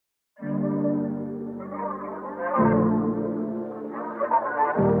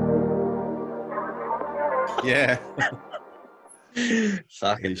Yeah.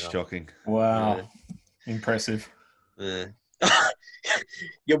 Fucking It's hell. shocking. Wow. Impressive. Yeah.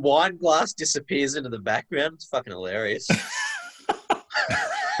 Your wine glass disappears into the background. It's fucking hilarious.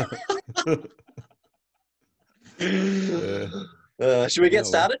 Should we get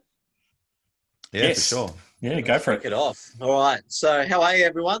started? Yeah, Yes. for sure. Yeah, go for Kick it. it off. All right. So, how are you,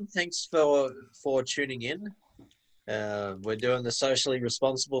 everyone? Thanks for tuning in. We're doing the socially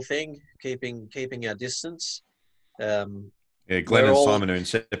responsible thing, keeping our distance. Yeah, Glenn We're and all- Simon are in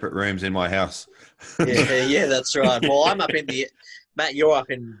separate rooms in my house. Yeah, that's right. Well, I'm up in Matt, you're up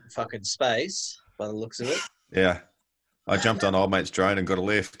in fucking space by the looks of it. Yeah. I jumped on old mate's drone and got a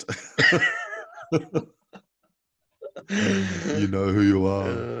lift. You know who you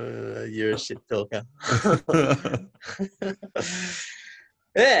are. You're a shit talker.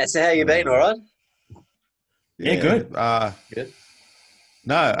 Yeah, so how you been? All right? Yeah, good. Good.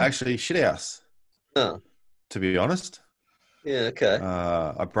 No, actually, shit house, Oh, to be honest. yeah, okay.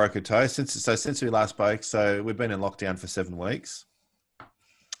 I broke a toe since we last spoke. So we've been in lockdown for 7 weeks.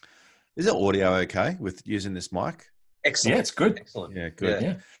 Is it audio okay with using this mic? Excellent. Yeah, it's good. Excellent. Yeah, good.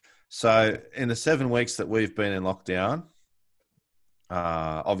 Yeah. So in the 7 weeks that we've been in lockdown,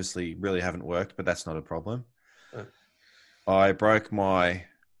 obviously really haven't worked, but that's not a problem. Oh. I broke my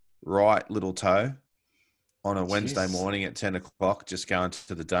right little toe on a Wednesday Jesus. morning at 10 o'clock, just going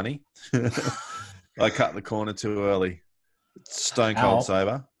to the dunny. I cut the corner too early. Stone cold Ow.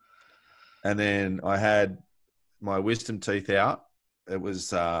 sober. And then I had my wisdom teeth out. It was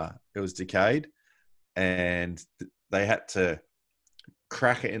decayed, and they had to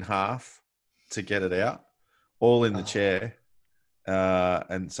crack it in half to get it out, all in the chair.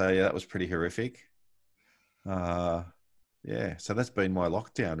 And so yeah, that was pretty horrific. Yeah, so that's been my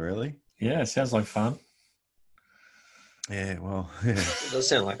lockdown, really. Yeah, it sounds like fun. Yeah, well, yeah. It does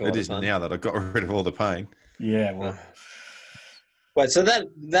sound like a lot It of is fun. now that I got rid of all the pain. Yeah, well, Wait, so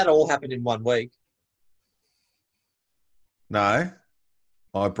that all happened in 1 week? No,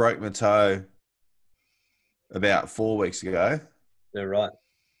 I broke my toe about 4 weeks ago, Yeah, right.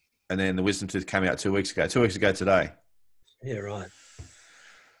 and then the wisdom tooth came out 2 weeks ago. 2 weeks ago today. Yeah, right.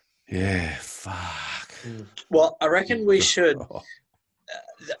 Yeah, fuck. Well, I reckon we should.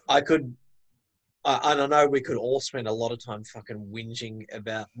 I know we could all spend a lot of time fucking whinging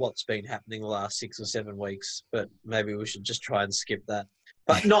about what's been happening the last 6 or 7 weeks, but maybe we should just try and skip that.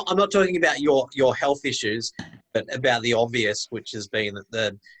 But I'm not talking about your health issues, but about the obvious, which has been that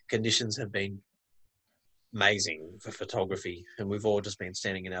the conditions have been amazing for photography, and we've all just been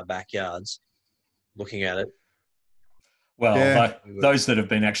standing in our backyards looking at it. well, Yeah. those that have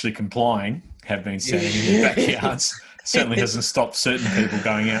been actually complying have been standing in their backyards. Certainly hasn't stopped certain people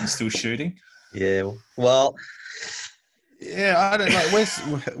going out and still shooting. Yeah, well, Yeah, I don't know.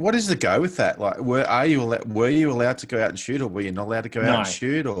 What is the go with that? Like, were you allowed to go out and shoot, or were you not allowed to go out and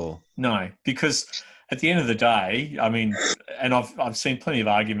shoot? Or No, because at the end of the day, I mean, and I've seen plenty of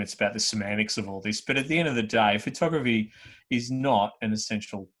arguments about the semantics of all this, but at the end of the day, photography is not an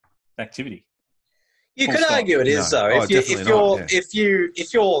essential activity. you Full could stop. argue it is No. though. Oh, If definitely not,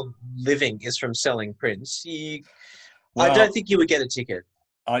 if your living is from selling prints, I Well, don't think you would get a ticket.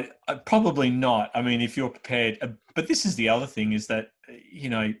 I probably not. I mean, if you're prepared, but this is the other thing is that, you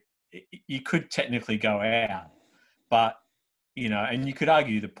know, you could technically go out, but, you know, and you could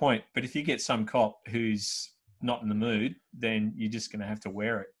argue the point, but if you get some cop who's not in the mood, then you're just going to have to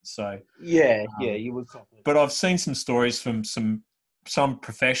wear it. So, Yeah, you would. but I've seen some stories from some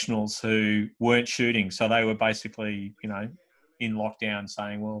professionals who weren't shooting. So they were basically, you know, in lockdown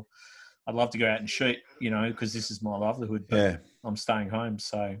saying, well, I'd love to go out and shoot, you know, because this is my livelihood, but yeah. I'm staying home.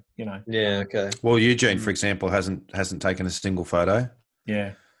 So, you know. Yeah, okay. Well, Eugene, for example, hasn't taken a single photo.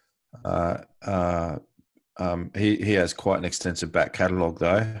 Yeah. He has quite an extensive back catalogue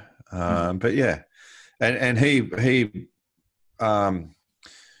though. But yeah, and he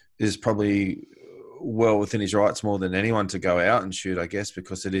is probably well within his rights more than anyone to go out and shoot, I guess,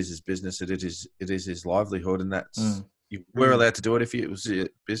 because it is his business, it is his livelihood, and that's you were allowed to do it if it was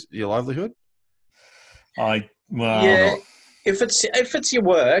your livelihood. Yeah, if it's your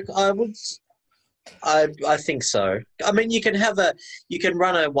work, I think so. I mean, you can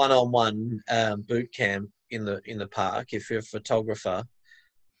run a one-on-one boot camp in the park if you're a photographer.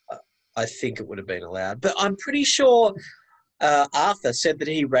 I think it would have been allowed, but I'm pretty sure Arthur said that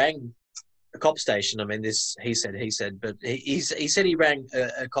he rang a cop station. I mean, he said, but he said he rang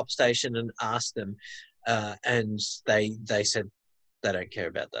a cop station and asked them, and they said they don't care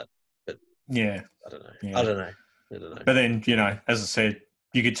about that. But yeah, I don't know. Yeah. I don't know. But then, you know, as I said,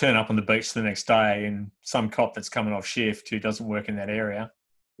 you could turn up on the beach the next day and some cop that's coming off shift who doesn't work in that area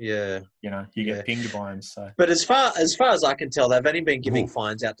Yeah. You know, you get pinged by them. So, But as far as I can tell, they've only been giving Oof.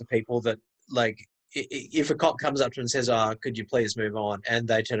 fines out to people that, like, if a cop comes up to them and says, "Oh, could you please move on?" and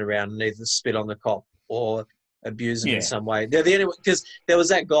they turn around and either spit on the cop or abuse them in some way. They're the only, because there was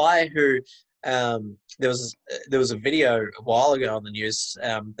that guy who there was a video a while ago on the news.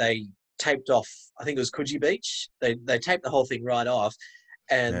 They taped off, I think it was Coogee Beach. They taped the whole thing right off.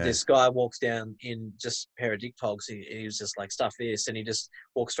 And this guy walks down in just a pair of dick togs. He was just like, stuff this. And he just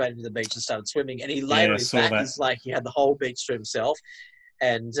walked straight into the beach and started swimming. And he laid on his back. He's like, he had the whole beach to himself.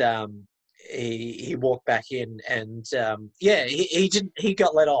 And he walked back in. And he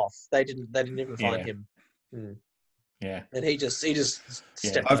got let off. They didn't even find him. Mm. Yeah. And he just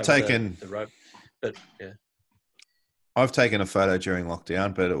stepped I've over taken the rope. But yeah. I've taken a photo during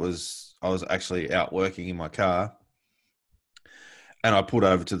lockdown, but I was actually out working in my car. And I pulled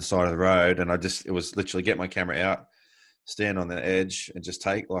over to the side of the road, and it was literally get my camera out, stand on the edge, and just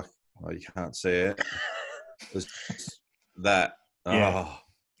take, like, oh, you can't see it. It was that. Yeah. Oh.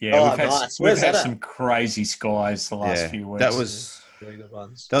 Yeah, nice. we've had some crazy skies the last few weeks. That was really good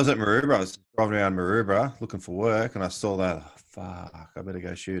ones. That was at Maroubra. I was driving around Maroubra looking for work, and I saw that. Oh, fuck, I better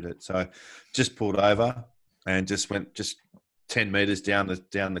go shoot it. So just pulled over and just went 10 meters down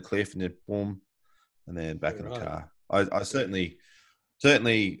the cliff, and then boom, and then back in the car. I certainly didn't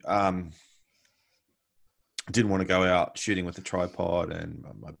want to go out shooting with a tripod and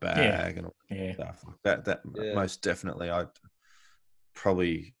my bag and all stuff like that. Most definitely, I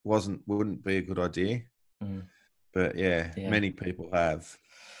probably wouldn't be a good idea. But many people have.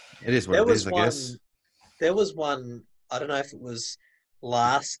 It is what it is, I guess. There was one. I don't know if it was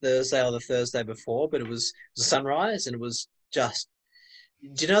last Thursday or the Thursday before, but it was a sunrise, and it was just.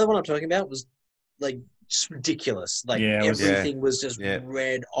 Do you know the one I'm talking about? It was like. Just ridiculous. Like everything was just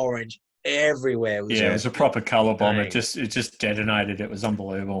red, orange everywhere. It was a proper color bomb. It just detonated. It was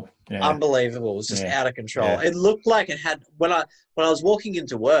unbelievable. Yeah. Unbelievable. It was just out of control. Yeah. It looked like it had. When I was walking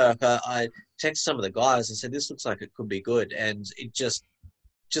into work, I texted some of the guys and said, "This looks like it could be good," and it just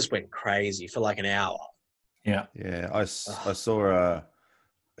went crazy for like an hour. Yeah, yeah. I saw a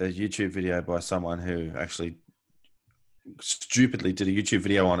YouTube video by someone who actually stupidly did a YouTube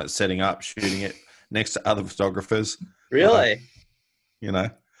video on it, setting up, shooting it next to other photographers. Really? Yeah.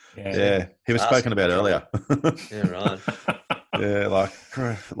 He was spoken about earlier. Yeah, right. Yeah,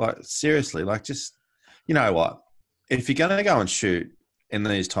 like seriously, like just, you know what? If you're going to go and shoot in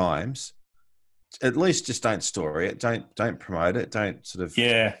these times, at least just don't story it. Don't promote it. Don't sort of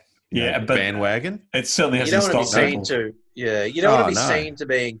but bandwagon. It certainly hasn't stopped people. You don't want to be seen to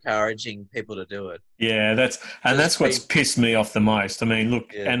be encouraging people to do it. Yeah, that's what's pissed me off the most. I mean,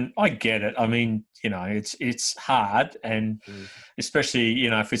 look, and I get it. I mean, you know, it's hard, and especially, you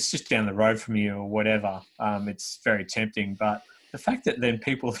know, if it's just down the road from you or whatever, it's very tempting. But the fact that then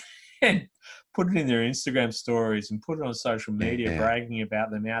people put it in their Instagram stories and put it on social media, bragging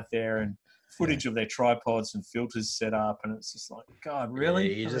about them out there, and footage of their tripods and filters set up, and it's just like, God, really?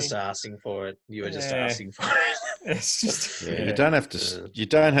 Yeah, you're just asking for it. You were just asking for it. It's just you don't have to. You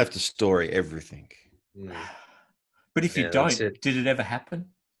don't have to story everything. But if you don't, did it ever happen?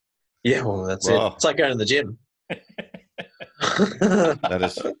 Yeah, well, that's it. It's like going to the gym. That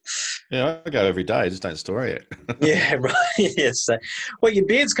is. Yeah, I go every day. Just don't story it. Yeah, right. Yes. Well, your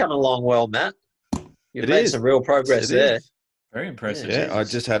beard's coming along well, Matt. You've made some real progress there. Very impressive. Yeah, I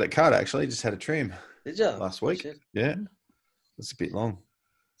just had it cut, actually. Just had a trim. Did you? Last week. Shit. Yeah. It's a bit long.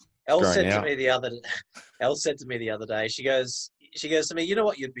 Elle said to me the other day, she goes to me, you know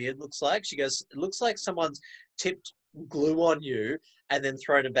what your beard looks like? She goes, it looks like someone's tipped glue on you and then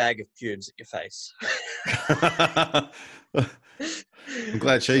thrown a bag of pubes at your face. I'm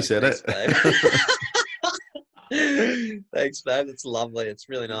glad she said it. Thanks, babe. It's lovely. It's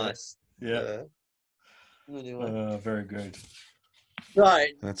really nice. Yeah. Very good.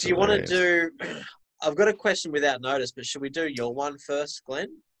 Right. Do you want to do? I've got a question without notice, but should we do your one first, Glenn?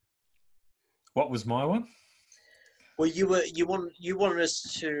 What was my one? Well, you wanted us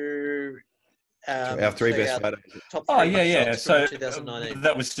to our three best photos. Oh yeah. So 2019.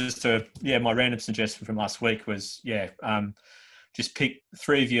 That was just my random suggestion from last week was just pick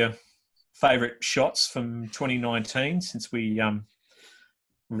three of your favourite shots from 2019 since we've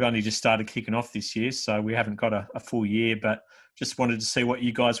only just started kicking off this year, so we haven't got a full year, but just wanted to see what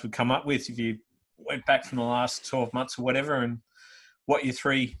you guys would come up with if you went back from the last 12 months or whatever, and what your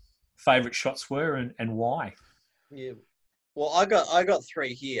three favourite shots were and why. Yeah. Well, I got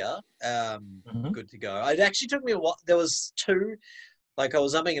three here. Good to go. It actually took me a while. There was two. Like I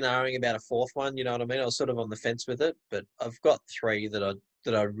was umming and ahhing about a fourth one. You know what I mean? I was sort of on the fence with it, but I've got three that I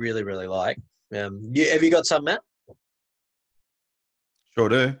really really like. Have you got some, Matt? Sure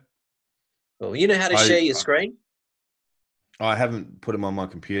do. Well, you know how to share your screen? I haven't put them on my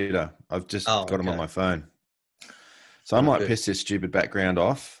computer. I've just got them on okay. my phone. So I might good. piss this stupid background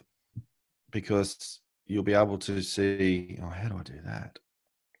off because you'll be able to see. Oh, how do I do that?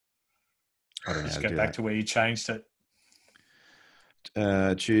 I don't know how Just to go do back that. to where you changed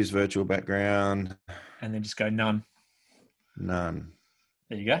it, Choose virtual background. and then just go none. None.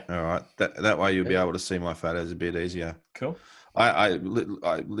 There you go. All right. That way you'll be able to see my photos a bit easier. Cool. I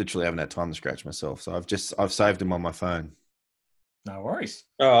literally haven't had time to scratch myself, so I've saved them on my phone. No worries.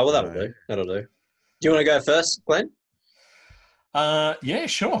 Oh, well, that'll do. That'll do. Do you want to go first, Glenn? Yeah,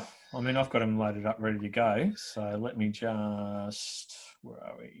 sure. I mean, I've got them loaded up, ready to go. So let me just, where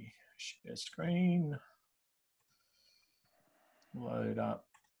are we? Share screen. Load up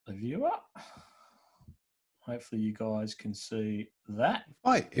the viewer. Hopefully you guys can see that.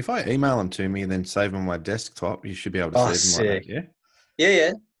 If I email them to me and then save them on my desktop, you should be able to see them like that,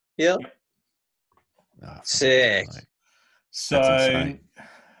 Yeah. Oh, Sick. So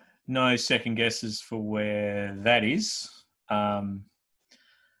no second guesses for where that is. But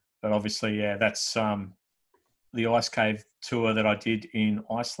obviously, yeah, that's the ice cave tour that I did in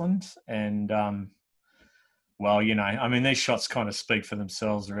Iceland. And, well, you know, I mean, these shots kind of speak for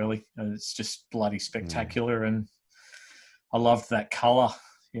themselves, really. It's just bloody spectacular. And I loved that colour,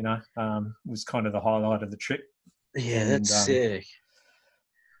 you know. It was kind of the highlight of the trip. Yeah, that's sick.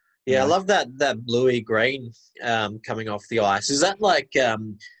 You Yeah, know, I love that bluey green coming off the ice. Is that like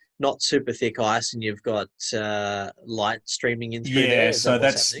not super thick ice and you've got light streaming in through there? So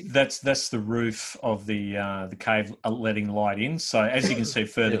that's the roof of the cave letting light in. So as you can see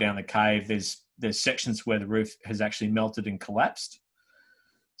further down the cave, there's sections where the roof has actually melted and collapsed.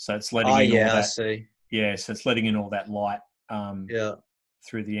 So it's letting in all that. I see. Yeah, so it's letting in all that light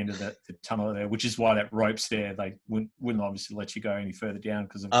through the end of the tunnel there, which is why that rope's there. They wouldn't obviously let you go any further down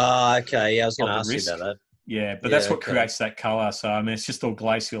because of okay. Yeah, I was going to ask risk. you about that. Yeah, but that's what creates that colour. So, I mean, it's just all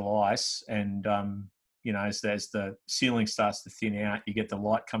glacial ice. And, you know, as the ceiling starts to thin out, you get the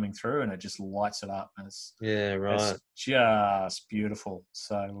light coming through and it just lights it up. And it's just beautiful.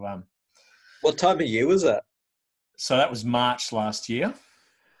 So, what time of year was that? So that was March last year.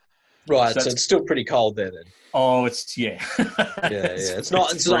 Right, so it's still pretty cold there then. Oh, it's It's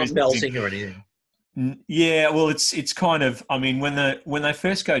not melting or anything. Yeah, well, it's kind of. I mean, when they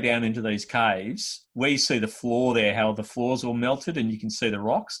first go down into these caves, we see the floor there, how the floor's all melted, and you can see the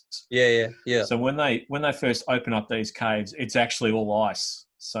rocks. Yeah. So when they first open up these caves, it's actually all ice.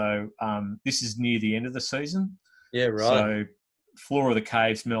 So this is near the end of the season. Yeah, right. So floor of the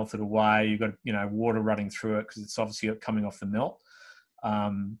caves melted away. You've got water running through it because it's obviously coming off the melt.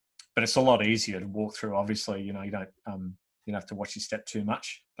 But it's a lot easier to walk through. Obviously, you don't have to watch your step too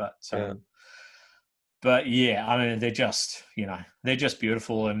much. But But yeah, I mean, they're just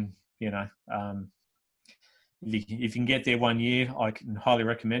beautiful, and if you can get there one year, I can highly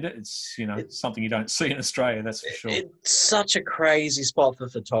recommend it. It's something you don't see in Australia, that's for sure. It's such a crazy spot for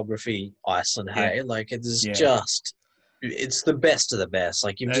photography, Iceland. Hey, like it's the best of the best.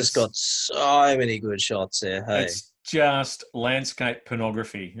 Like you've just got so many good shots there. Hey, it's just landscape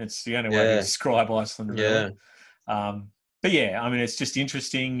pornography. It's the only way to describe Iceland. Really. But yeah, I mean, it's just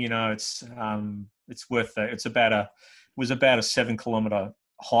interesting. It's worth it. It was about a 7-kilometer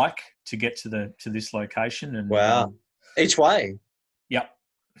hike to get to this location. And wow, each way. Yep.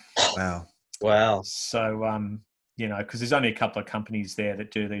 Wow. So because there's only a couple of companies there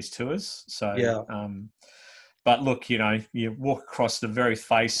that do these tours. So but look, you walk across the very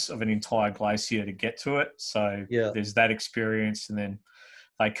face of an entire glacier to get to it. So there's that experience, and then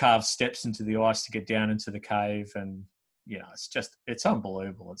they carve steps into the ice to get down into the cave, and it's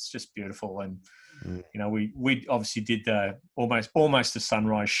unbelievable. It's just beautiful. And we obviously did the almost a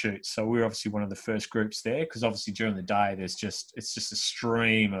sunrise shoot. So we were obviously one of the first groups there, because obviously during the day it's just a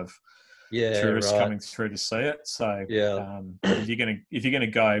stream of tourists coming through to see it. So if you're gonna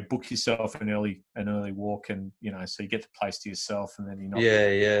go, book yourself an early walk, and so you get the place to yourself, and then you're not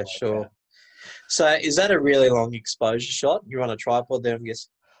sure. So is that a really long exposure shot? You're on a tripod there, I'm guessing.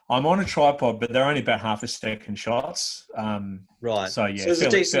 I'm on a tripod, but they're only about half a second shots. Right. So there's a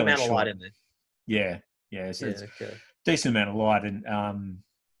decent amount of light in there. Yeah. So it's a decent amount of light, and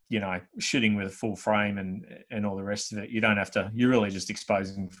shooting with a full frame and all the rest of it. You don't have to. You're really just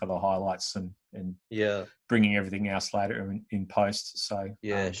exposing for the highlights and bringing everything else later in post. So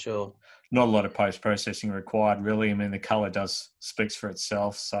sure. Not a lot of post processing required, really. I mean, the color speaks for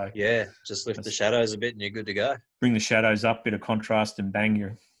itself. So just lift the shadows a bit, and you're good to go. Bring the shadows up, bit of contrast, and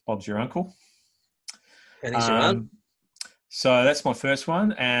bang, Bob's your uncle. Penny's your aunt. So that's my first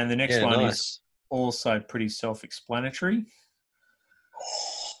one, and the next one is also pretty self-explanatory.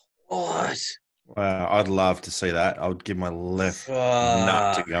 What? Wow, I'd love to see that. I would give my left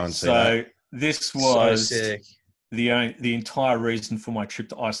nut to Fuck. go and see that. So this So was sick. the entire reason for my trip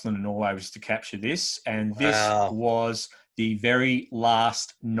to Iceland and Norway was to capture this, and this Wow. was the very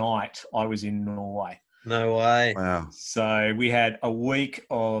last night I was in Norway. No way. Wow. So we had a week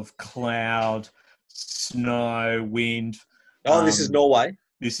of cloud, snow, wind. Oh, this is Norway.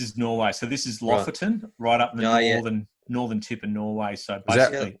 This is Norway. So this is Right. Lofoten, right up in the Oh, yeah. northern tip of Norway. So Is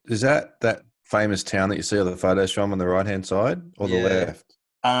basically, that famous town that you see all the photos from on the right-hand side or the Yeah.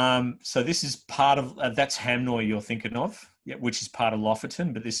 left? so this is part of that's Hamnøy you're thinking of, yeah, which is part of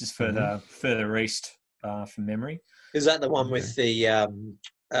Lofoten, but this is further east from memory. Is that the one with the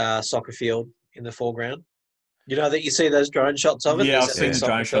soccer field in the foreground? You know that you see those drone shots of it? Yeah, Is I've that seen the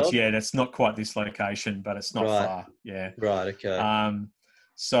soccer drone shots. field? Yeah, that's not quite this location, but it's not Right. far. Yeah. Right, okay.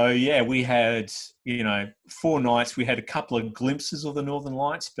 So yeah, we had 4 nights. We had a couple of glimpses of the Northern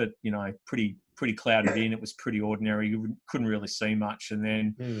Lights, but pretty clouded in. It was pretty ordinary. You couldn't really see much. And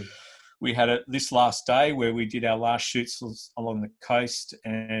then we had this last day where we did our last shoots along the coast,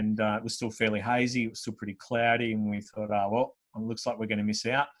 and it was still fairly hazy. It was still pretty cloudy, and we thought, well, it looks like we're going to miss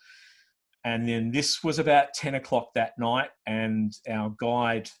out. And then this was about 10 o'clock that night, and our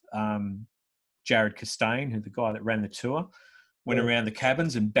guide, Jared Costain, the guy that ran the tour, went around the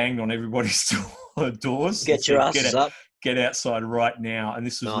cabins and banged on everybody's doors. Get your asses up. Get outside right now. And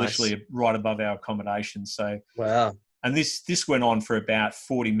this was Nice. literally right above our accommodation. So, Wow. and this went on for about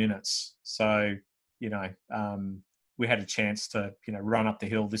 40 minutes. So, we had a chance to, run up the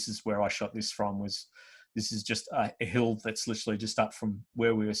hill. This is where I shot this from. This is just a hill that's literally just up from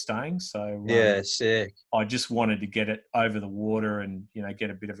where we were staying. So Yeah, sick. I just wanted to get it over the water and,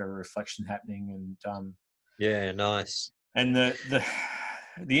 get a bit of a reflection happening. And Yeah, nice. and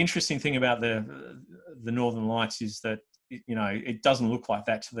the interesting thing about the Northern Lights is that, it doesn't look like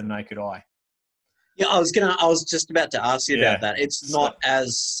that to the naked eye. Yeah, I was just about to ask you Yeah. about that. It's not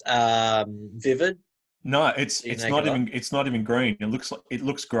as vivid. No, it's naked not eye? even green. It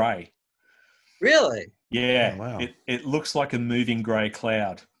looks grey. Really? Yeah, Oh, wow. It looks like a moving grey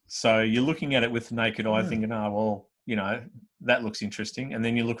cloud. So you're looking at it with the naked eye, Yeah. thinking, that looks interesting. And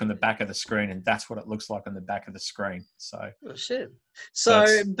then you look on the back of the screen, and that's what it looks like on the back of the screen. So Oh, shit.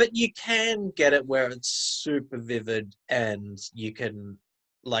 So, but you can get it where it's super vivid, and you can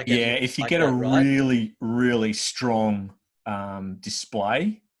if you like get that, a right? really, really strong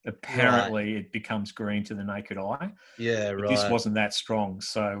display, apparently it becomes green to the naked eye. Yeah, But right. this wasn't that strong.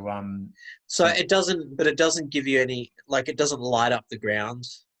 So So it doesn't give you any, it doesn't light up the ground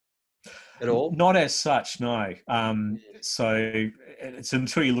at all. not as such, no. So it's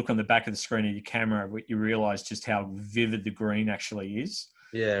until you look on the back of the screen of your camera, you realise just how vivid the green actually is.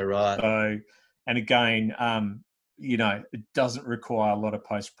 Yeah, right. So, and again, it doesn't require a lot of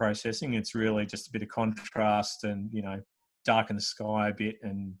post-processing. It's really just a bit of contrast and, darken the sky a bit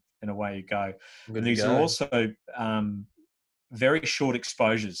and away you go. Good And to these go. are also very short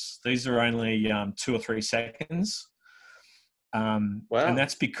exposures. These are only 2 or 3 seconds. Wow. And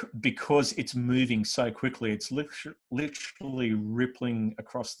that's because it's moving so quickly. It's literally rippling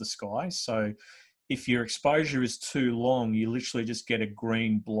across the sky. So if your exposure is too long, you literally just get a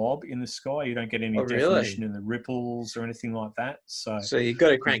green blob in the sky. You don't get any definition in the ripples or anything like that. So you've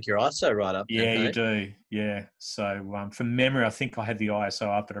got to crank your ISO right up. yeah, then, you do. Yeah. So from memory, I think I had the ISO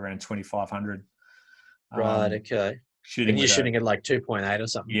up at around 2500. Right. Okay. Shooting And you're with shooting at like 2.8 or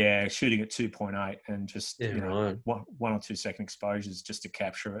something. Yeah, shooting at 2.8 and just Yeah, right. 1 or 2 second exposures just to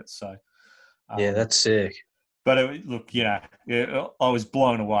capture it. So Yeah, that's sick. But I was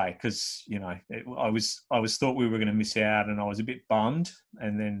blown away because I was thought we were going to miss out, and I was a bit bummed.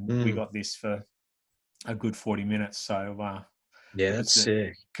 And then we got this for a good 40 minutes. So yeah, that's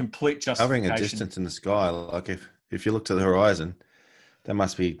sick. Complete justification. Covering a distance in the sky, like if you look to the horizon, that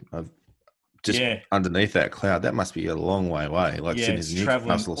must be just underneath that cloud. That must be a long way away. Like it's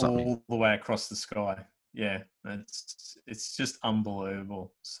traveling or something. all the way across the sky. Yeah, it's just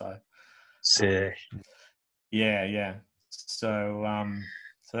unbelievable. So sick. Yeah. So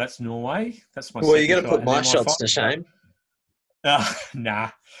that's Norway. That's my. Well, you got to shot. put my shots to shame. Nah.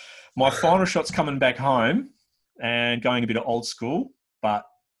 My final shot's coming back home and going a bit of old school, but.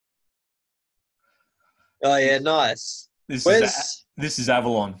 Oh yeah, nice. This is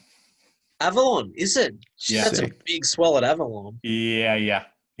Avalon. Avalon, is it? Yeah, that's a big swell at Avalon. Yeah.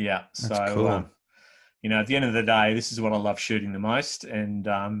 That's so cool. at the end of the day, this is what I love shooting the most. And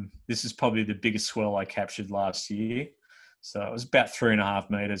this is probably the biggest swell I captured last year. So it was about 3.5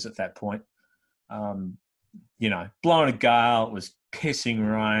 meters at that point. Blowing a gale, it was pissing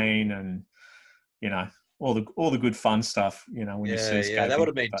rain and, all the good fun stuff. You know, when you see escaping. That would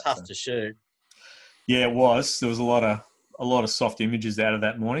have been But, tough to shoot. Yeah, it was. There was a lot of soft images out of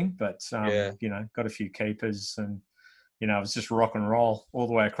that morning, but Yeah. you know, got a few keepers, and you know, it was just rock and roll all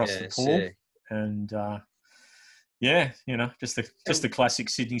the way across the pool, sick. and yeah, you know, just the classic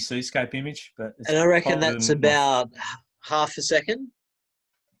Sydney seascape image. But And I reckon that's about half a second.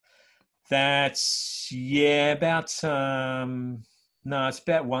 That's about no, it's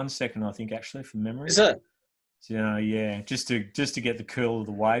about 1 second, I think, actually, from memory. Is it? So, yeah, just to get the curl of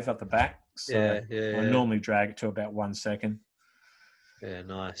the wave up the back. So I normally drag it to about 1 second. Yeah,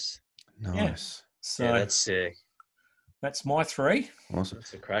 nice. Yeah. So yeah, that's sick. That's my 3. Awesome.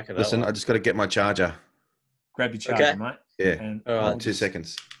 That's a cracker. Listen, I just got to get my charger. Grab your charger, mate. Yeah. And all right, 2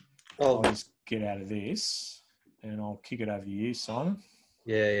 seconds. I'll just get out of this, and I'll kick it over to you, Simon.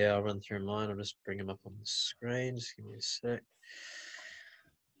 Yeah, I'll run through mine. I'll just bring them up on the screen. Just give me a sec.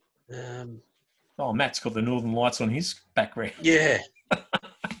 Matt's got the Northern Lights on his background. Yeah.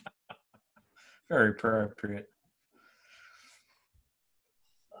 Very appropriate.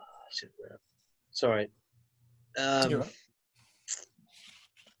 Sorry. You're right.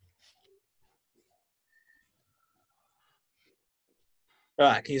 All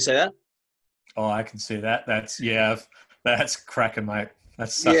right, can you say that? Oh, I can see that. That's cracking, mate.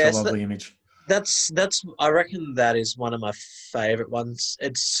 That's such a lovely image. That's. I reckon that is one of my favourite ones.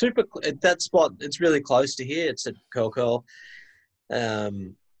 It's super. It's really close to here. It's at Curl.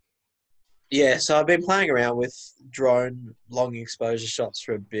 Yeah, so I've been playing around with drone long exposure shots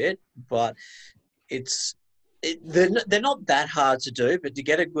for a bit, but they're not that hard to do. But to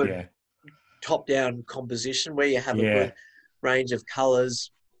get a good top-down composition where you have a good range of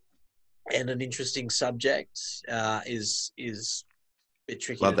colours and an interesting subject is a bit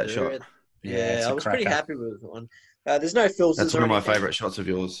tricky. Love to that do. shot. Yeah, I was pretty happy with the one. There's no filters. That's one of my favourite shots of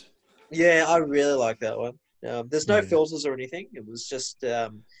yours. Yeah, I really like that one. There's no filters or anything. It was just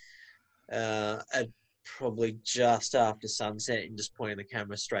at probably just after sunset and just pointing the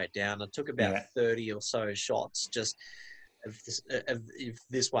camera straight down. I took about 30 or so shots just of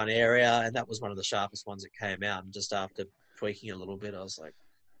this one area, and that was one of the sharpest ones that came out. And just after tweaking a little bit, I was like,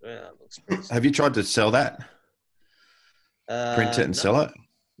 "Well, that looks pretty." Have you tried to sell that? Print it and sell it?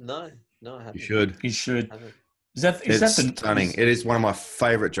 No, I haven't. You should. You should. Is that stunning? It is one of my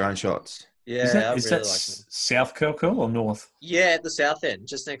favourite drone shots. Yeah, is that South Curl or North? Yeah, at the south end,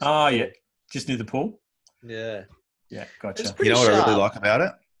 just next. Oh, yeah, just near the pool. Yeah. Yeah, gotcha. You know what I really like about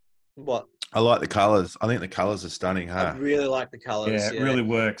it? What? I like the colours. I think the colours are stunning, huh? I really like the colours. Yeah, it really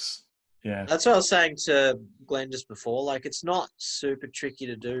works. Yeah. That's what I was saying to Glenn just before. Like, it's not super tricky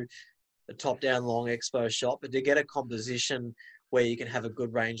to do a top-down long expo shot, but to get a composition where you can have a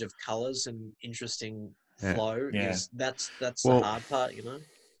good range of colours and interesting flow, that's the hard part, you know?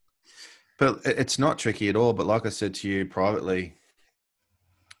 But it's not tricky at all. But like I said to you privately,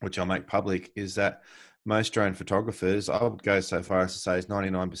 which I'll make public, is that most drone photographers, I would go so far as to say, is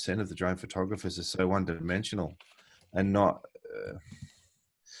 99% of the drone photographers are so one-dimensional and not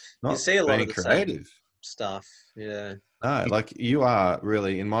you see a lot being of the creative stuff. Yeah. No, like you are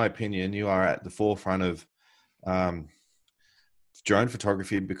really, in my opinion, you are at the forefront of drone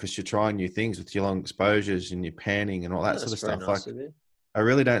photography because you're trying new things with your long exposures and your panning and all that sort of stuff. Nice like, I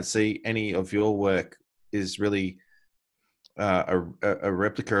really don't see any of your work is really a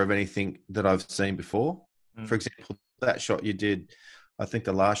replica of anything that I've seen before. For example, that shot you did, I think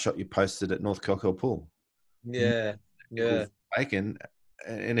the last shot you posted at North Cockle Pool. Yeah. Bacon,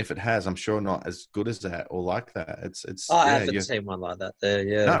 and if it has, I'm sure not as good as that or like that. It's. I haven't seen one like that there.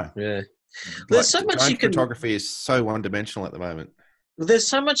 Yeah. No. Yeah. There's so much you can. Photography is so one-dimensional at the moment. There's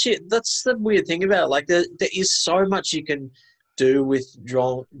so much. That's the weird thing about it. Like there is so much you can do with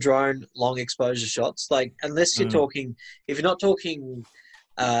drone long exposure shots. Like unless you're talking, if you're not talking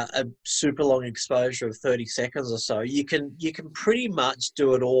a super long exposure of 30 seconds or so, you can pretty much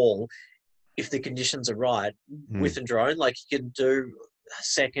do it all if the conditions are right with a drone. Like you can do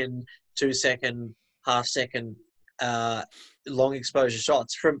second, 2 second, half second long exposure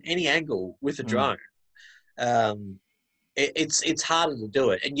shots from any angle with a drone. It's harder to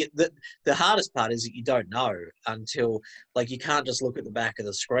do it, and yet the hardest part is that you don't know until, like, you can't just look at the back of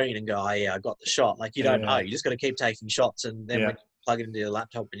the screen and go, "Oh yeah, I got the shot." Like you don't know. You just got to keep taking shots, and then when you plug it into your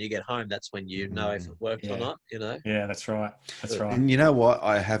laptop and you get home, that's when you know if it worked or not. You know. Yeah, that's right. That's right. And you know what?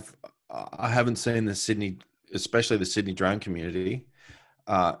 I haven't seen the Sydney, especially the Sydney drone community,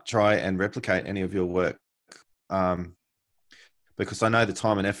 try and replicate any of your work. Because I know the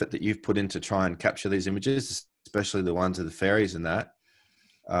time and effort that you've put in to try and capture these images, especially the ones of the ferries and that.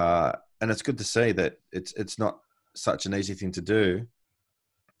 And it's good to see that it's not such an easy thing to do.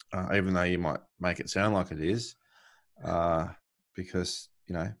 even though you might make it sound like it is, because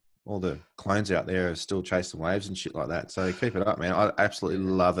all the clones out there are still chasing waves and shit like that. So keep it up, man. I absolutely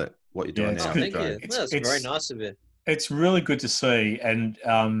love it. What you're doing it's now. Oh, good. thank you. That's very nice of you. It's really good to see, and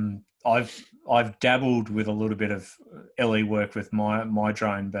I've dabbled with a little bit of LE work with my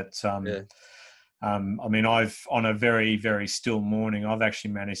drone, but I mean, on a very, very still morning, I've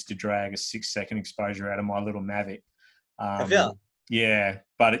actually managed to drag a 6-second exposure out of my little Mavic. Have you? Yeah,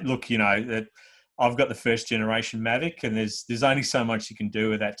 but look, that I've got the first generation Mavic, and there's only so much you can do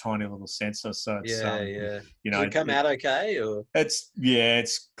with that tiny little sensor. So it's Did it come out okay? Or it's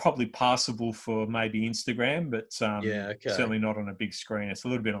probably passable for maybe Instagram, but certainly not on a big screen. It's a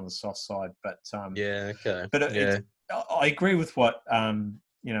little bit on the soft side, but okay. But I agree with what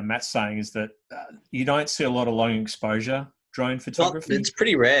Matt's saying, is that you don't see a lot of long exposure drone photography. It's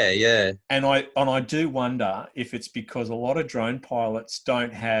pretty rare, yeah. And I do wonder if it's because a lot of drone pilots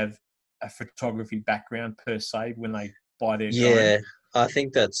don't have a photography background per se when they buy their drone. Yeah, I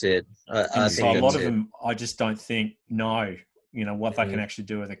think that's it. I think so a lot of them, I just don't think know what they can actually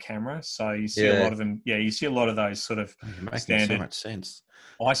do with a camera. So you see a lot of them. Yeah, you see a lot of those sort of standard so much sense.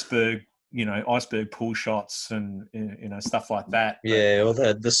 iceberg pull shots and stuff like that. Yeah, or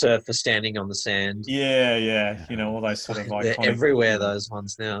the surfer standing on the sand. Yeah. All those sort of iconic. They're everywhere, those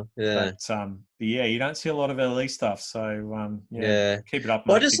ones now. Yeah. But you don't see a lot of LE stuff. So keep it up.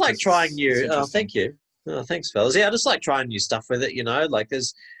 Well, mate, I just like trying new. Oh, interesting. thank you. Oh, thanks, fellas. Yeah, I just like trying new stuff with it. Like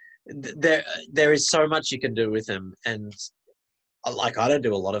there is so much you can do with them, and like I don't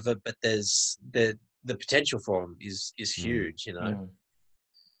do a lot of it, but there's the potential for them is huge.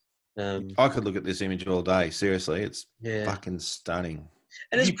 I could look at this image all day. Seriously, it's fucking stunning.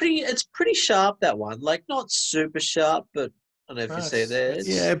 And it's pretty sharp, that one. Like not super sharp, but I don't know if you see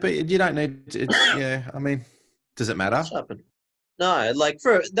there. But you don't need it. I mean, does it matter? Sharpen. No, like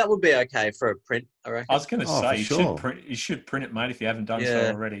that would be okay for a print, I reckon. I was going to say you should print it, mate, if you haven't done so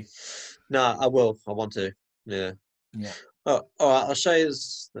already. No, I will. I want to. Yeah. Oh, all right. I'll show you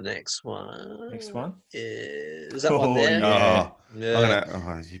the next one. Next one is that one there?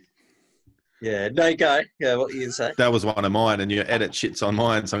 Yeah. No, go. Yeah, what you say? That was one of mine, and your edit shit's on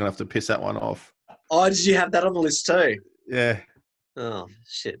mine, so I'm gonna have to piss that one off. Oh, did you have that on the list too? Yeah. Oh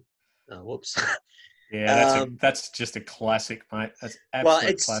shit. Oh, whoops. Yeah, that's just a classic, mate. That's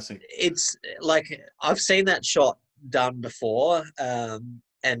absolute classic. It's like I've seen that shot done before,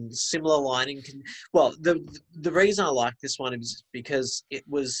 and similar lighting. The reason I like this one is because it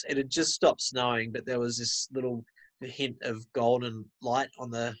had just stopped snowing, but there was this little hint of golden light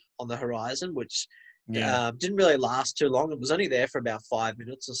on the horizon, which didn't really last too long. It was only there for about 5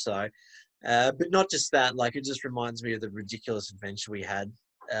 minutes or so. But not just that, like it just reminds me of the ridiculous adventure we had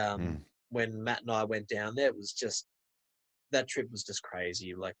when Matt and I went down there. It was just, that trip was just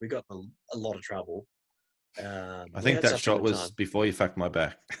crazy. Like we got in a lot of trouble. I think that shot was before you fucked my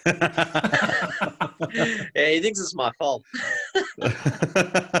back. Yeah, he thinks it's my fault.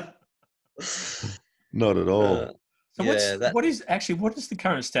 Not at all. So what is the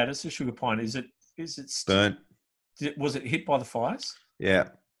current status of Sugar Pine? Is it burnt? Was it hit by the fires? Yeah,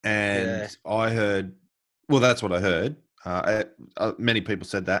 and I heard. Well, that's what I heard. Many people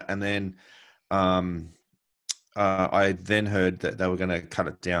said that, and then I then heard that they were going to cut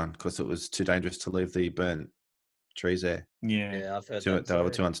it down because it was too dangerous to leave the burnt trees there. Yeah, I've heard that. They were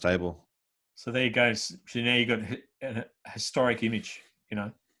too unstable. So there you go. So now you got a historic image,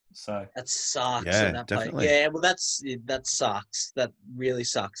 So that sucks. Yeah, that definitely. Yeah, well, that sucks. That really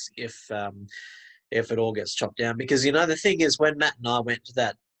sucks if it all gets chopped down, because the thing is, when Matt and I went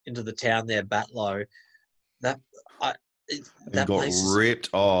into the town there, Batlow, that got place ripped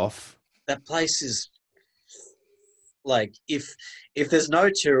off. That place is like, if there's no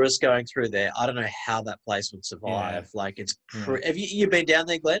tourists going through there, I don't know how that place would survive. Yeah. Like it's have you been down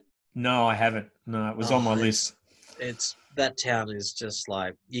there, Glenn? No, I haven't. No, it was on my list. It's that town is just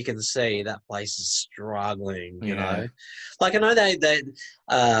like, you can see that place is struggling, you know. Like I know they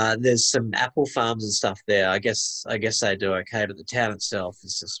there's some apple farms and stuff there. I guess they do okay, but the town itself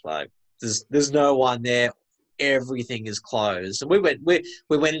is just like there's no one there. Everything is closed. And we went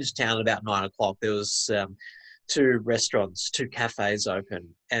into town at about 9 o'clock. There was 2 restaurants, 2 cafes open,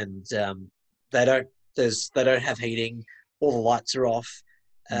 and they don't have heating. All the lights are off.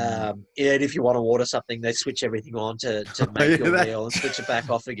 And if you want to order something, they switch everything on to make your meal and switch it back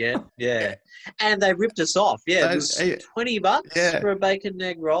off again. Yeah. And they ripped us off. Yeah. It was $20 for a bacon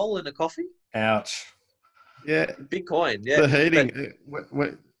egg roll and a coffee. Ouch. Yeah. Big coin. Yeah. The heating,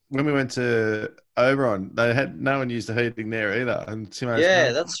 when we went to Oberon, they had no one used the heating there either. And Timo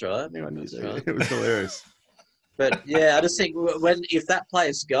that's right. Anyone used it. It was hilarious. But yeah, I just think if that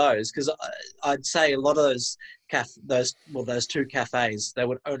place goes, because I'd say a lot of those two cafes, they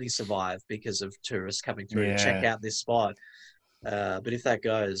would only survive because of tourists coming through to check Yeah. out this spot. But if that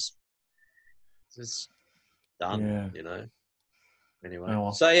goes, it's done. Yeah. You know. Anyway, Oh,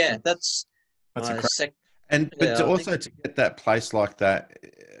 well. so yeah, that's That's a my crack. But Yeah, to I also think to get that place like that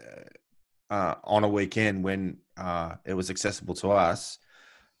on a weekend when it was accessible to us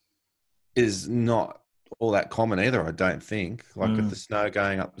is not all that common either. I don't think, like with the snow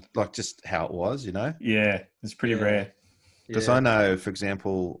going up, like just how it was, you know. Yeah, it's pretty Yeah. rare. Because yeah. I know, for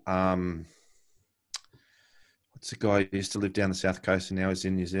example, what's the guy who used to live down the south coast and now he's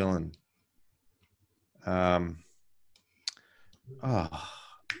in New Zealand? Oh,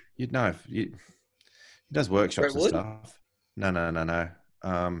 you'd know. He does workshops and Brentwood? stuff. No.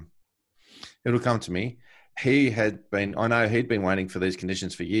 It'll come to me. I know he'd been waiting for these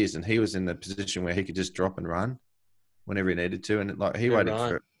conditions for years, and he was in the position where he could just drop and run whenever he needed to. And like he Yeah, waited right.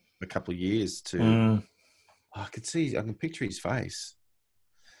 for a couple of years to. Mm. I can picture his face.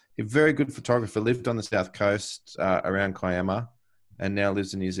 He's a very good photographer, lived on the south coast around Kiama, and now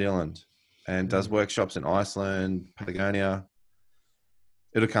lives in New Zealand and does workshops in Iceland, Patagonia.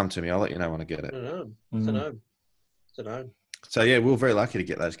 It'll come to me. I'll let you know when I get I it. don't know. So yeah, we were very lucky to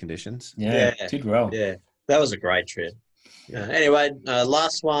get those conditions. Yeah, did well. Yeah, that was a great trip. Yeah. Anyway,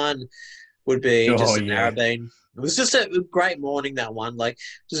 last one would be Oh, just in yeah. Narrabeen. It was just a great morning, that one. Like,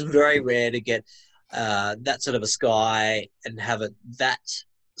 just very rare to get that sort of a sky and have it that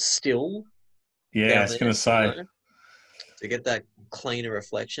still. Yeah, I was going to say. To get that cleaner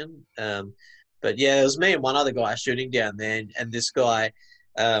reflection. But yeah, it was me and one other guy shooting down there, and this guy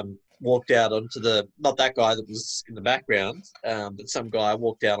walked out onto not that guy that was in the background, but some guy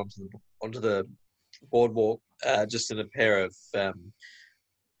walked out onto the boardwalk just in a pair of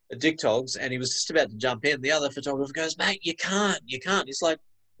dick togs, and he was just about to jump in. The other photographer goes, "Mate, you can't. He's like,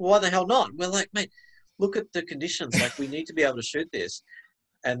 "Well, why the hell not?" We're like, "Mate, look at the conditions. Like, we need to be able to shoot this."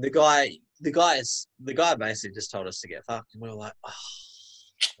 And the guy basically just told us to get fucked, and we were like, "Oh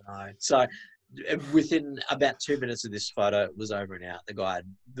no!" So within about 2 minutes of this photo, it was over and out.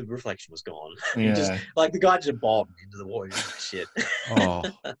 The reflection was gone. Yeah. Just like the guy just bobbed into the water. Shit. Oh,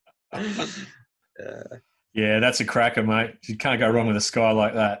 Yeah, that's a cracker, mate. You can't go wrong with a sky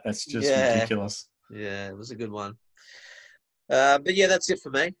like that. That's just ridiculous. Yeah, it was a good one. But yeah, that's it for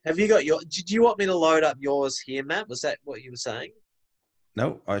me. Have you got did you want me to load up yours here, Matt? Was that what you were saying?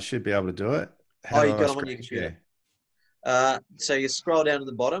 no, I should be able to do it. You got them on your computer. So you scroll down to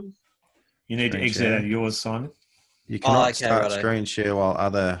the bottom. You need to exit out of yours, Simon. You cannot start screen share while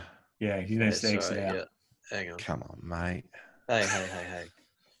other. Yeah, you need to exit out. Yeah. Hang on. Come on, mate. Hey.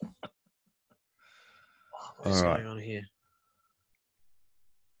 What's going on here?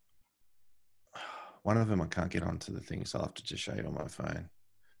 One of them I can't get onto the thing, so I'll have to just show you on my phone.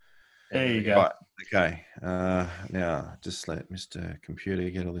 There you go. Right, okay. Now, just let Mr. Computer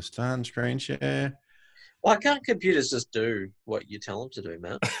get all this done. Screen share. Why can't computers just do what you tell them to do,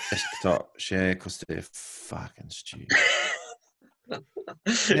 Matt? Desktop share, because they're fucking stupid.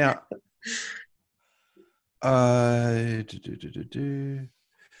 Now,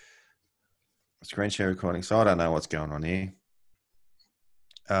 screen share recording. So I don't know what's going on here.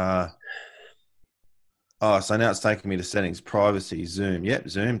 So now it's taking me to settings, privacy, Zoom. Yep,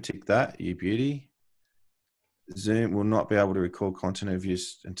 Zoom, tick that, you beauty. Zoom will not be able to record content of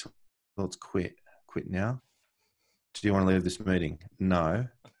use until it's quit. Quit now. Do you want to leave this meeting? No.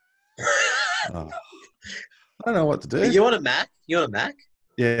 I don't know what to do. Are you on a Mac?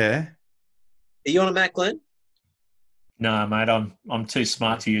 Yeah. Are you on a Mac, Glenn? No, mate, I'm too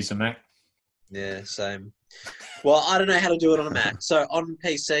smart to use a Mac. Yeah, same. Well, I don't know how to do it on a Mac. So on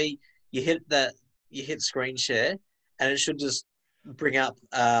PC, you hit screen share, and it should just bring up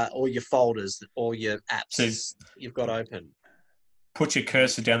all your folders, all your apps you've got open. Put your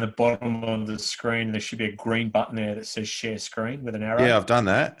cursor down the bottom of the screen. There should be a green button there that says share screen with an arrow. Yeah, I've done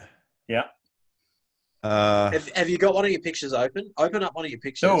that. Yeah. Have you got one of your pictures open? Open up one of your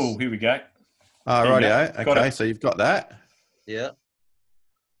pictures. Oh, here we go. Rightio. Okay, so you've got that. Yeah.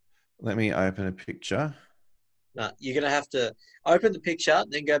 Let me open a picture. No, you're going to have to open the picture,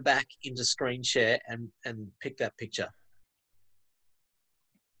 then go back into screen share and pick that picture.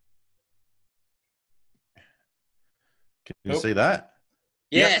 Can you see that?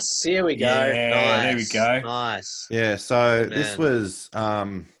 Yes, here we go. Yeah, nice. there we go. Nice. Yeah, so this was, I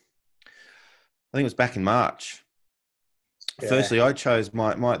think it was back in March. Yeah. Firstly, I chose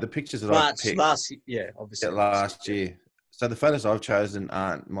the pictures that I picked. Obviously. Last year. So the photos I've chosen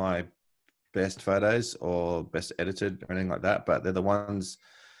aren't my best photos or best edited or anything like that, but they're the ones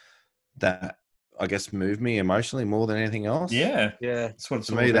that I guess, moved me emotionally more than anything else. Yeah, Yeah. that's what it's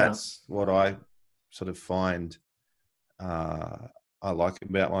To all me, about. that's what I sort of find I like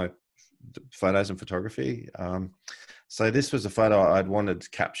about my photos and photography. So this was a photo I'd wanted to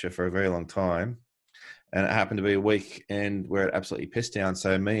capture for a very long time, and it happened to be a weekend where it absolutely pissed down.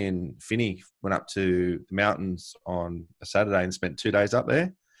 So me and Finney went up to the mountains on a Saturday and spent 2 days up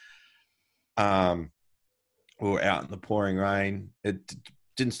there. We were out in the pouring rain. It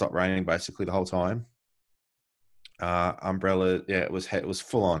didn't stop raining basically the whole time. Umbrella, yeah, it was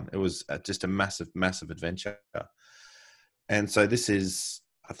full on. It was just a massive adventure. And so this is,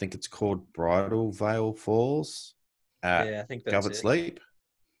 I think it's called Bridal Veil Falls at Yeah, I think that's Govett it. Sleep.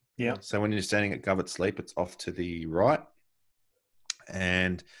 Yeah. So when you're standing at Govett Sleep, it's off to the right.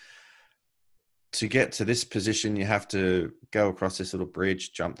 And to get to this position, you have to go across this little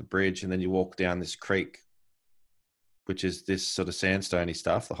bridge, jump the bridge, and then you walk down this creek, which is this sort of sandstony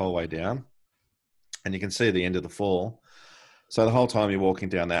stuff the whole way down. And you can see the end of the fall. So the whole time you're walking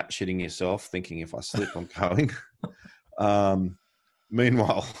down that, shitting yourself, thinking if I slip, I'm going.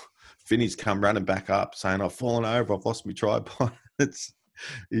 Meanwhile, Finney's come running back up saying, I've fallen over, I've lost my tripod. It's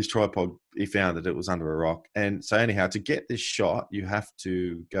his tripod, he found that it was under a rock. And so anyhow, to get this shot, you have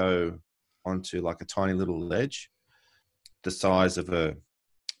to go onto like a tiny little ledge, the size of I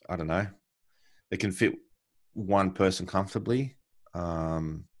don't know, it can fit one person comfortably.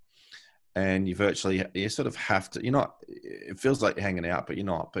 And you sort of have to, you're not, it feels like you're hanging out, but you're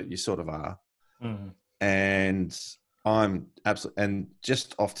not, but you sort of are. Mm. And I'm absolutely, and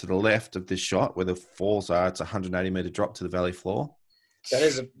just off to the left of this shot where the falls are, it's a 180-meter drop to the valley floor. That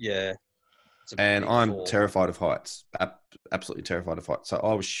is it's a And big I'm fall. terrified of heights, absolutely terrified of heights. So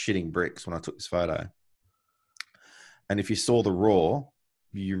I was shitting bricks when I took this photo. And if you saw the raw,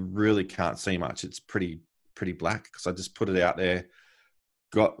 you really can't see much. It's pretty black because I just put it out there,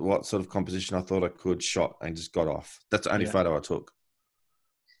 got what sort of composition I thought I could, shot, and just got off. That's the only photo I took.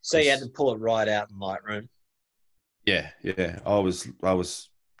 So you had to pull it right out in Lightroom. Yeah. I was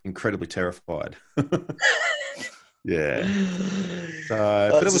incredibly terrified. Yeah. So,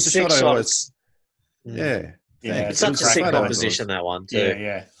 but it was a shot I always. Yeah. Yeah, It's such a sick composition, that one too.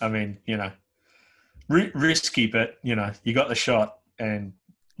 Yeah. I mean, risky, but you got the shot, and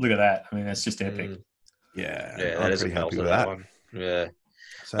look at that. I mean, that's just epic. Yeah, that is a pretty happy with that that one. Yeah.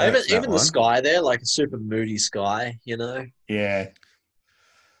 So Even the sky there, like a super moody sky, Yeah.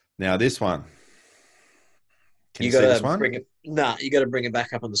 Now this one. Can you got see this to one? bring it. Nah, you got to bring it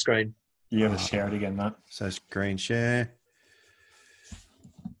back up on the screen. You got to share it again, mate. So screen share.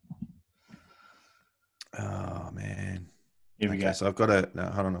 Oh man. Here we go. So I've got to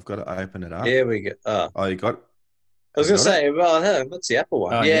hold on. I've got to open it up. Here we go. Oh, you got. I was going to say, well, hey, what's the Apple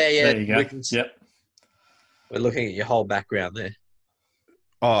one? Oh, yeah. There you go. Yep. We're looking at your whole background there.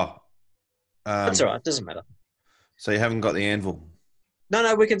 Oh. That's all right. Doesn't matter. So you haven't got the anvil.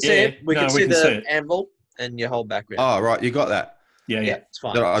 No, we can see it. We can see the it. anvil and your whole background. Oh, right. You got that. Yeah. It's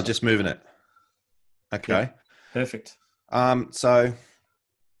fine. I'm just moving it. Okay. Yeah. Perfect. So.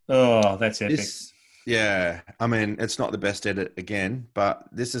 Oh, that's epic. Yeah. I mean, it's not the best edit again, but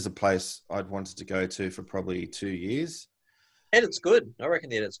this is a place I'd wanted to go to for probably 2 years. Edit's good. I reckon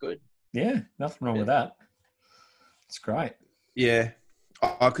the edit's good. Yeah. Nothing wrong with that. It's great. Yeah.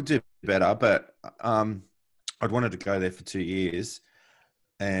 I could do better, but I'd wanted to go there for 2 years,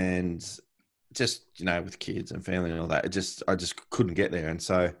 and just with kids and family and all that, I just couldn't get there. And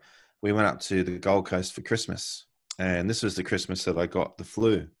so we went up to the Gold Coast for Christmas, and this was the Christmas that I got the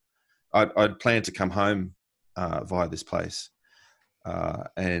flu. I'd planned to come home via this place,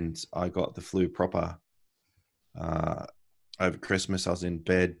 and I got the flu proper over Christmas. I was in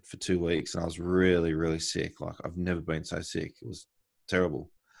bed for 2 weeks, and I was really, really sick. Like, I've never been so sick. It was terrible.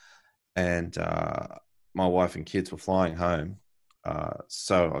 And my wife and kids were flying home,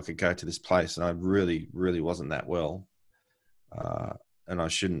 so I could go to this place, and I really, really wasn't that well, and I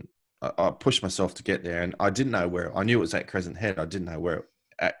shouldn't. I pushed myself to get there, and I didn't know where. I knew it was at Crescent Head. I didn't know where it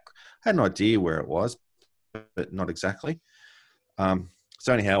at. I had an idea where it was, but not exactly.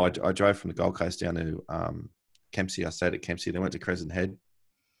 So anyhow, I drove from the Gold Coast down to Kempsey. I stayed at Kempsey. Then went to Crescent Head,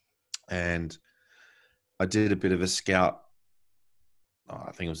 and I did a bit of a scout.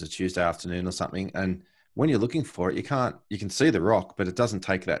 I think it was a Tuesday afternoon or something. And when you're looking for it, you can see the rock, but it doesn't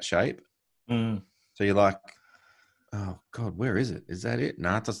take that shape. Mm. So you're like, oh God, where is it? Is that it?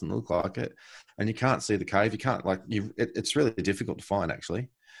 No, it doesn't look like it. And you can't see the cave. You can't it's really difficult to find actually.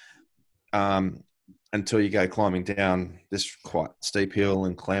 Until you go climbing down this quite steep hill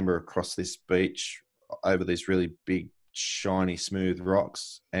and clamber across this beach over these really big, shiny, smooth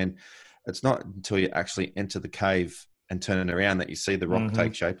rocks. And it's not until you actually enter the cave and turn it around that you see the rock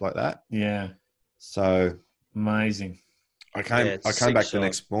take shape like that. Yeah. So Amazing. I came it's I a came sick back shot. the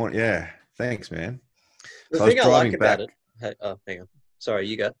next morning. Yeah, thanks, man. The So I was thing I like driving about back. it. Hey, oh, hang on. Sorry,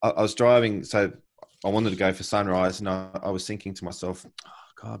 you go. I was driving, so I wanted to go for sunrise, and I was thinking to myself, oh,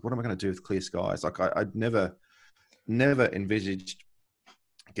 God, what am I going to do with clear skies? Like I'd never envisaged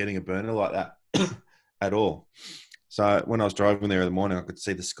getting a burner like that at all. So when I was driving there in the morning, I could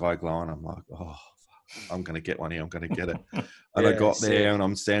see the sky glowing. I'm like, oh, I'm going to get one here. I'm going to get it. And I Yeah, got sick. there and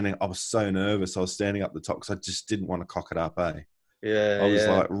I'm standing. I was so nervous. I was standing up the top because I just didn't want to cock it up. Yeah, I was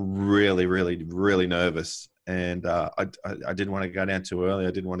yeah. like really, really, really nervous. And I didn't want to go down too early.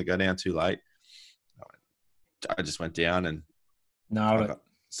 I didn't want to go down too late. I just went down and Nailed it.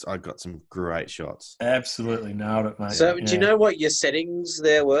 I got some great shots. Absolutely nailed it, mate. So, do you know what your settings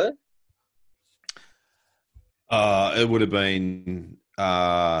there were? It would have been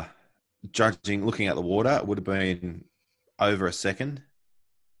looking at the water. It would have been over a second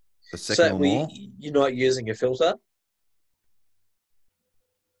or more. You're not using a filter?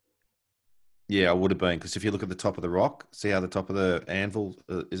 Yeah, I would have been, because if you look at the top of the rock, see how the top of the anvil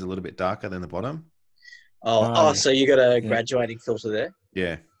is a little bit darker than the bottom? Yeah. So you got a graduating filter there?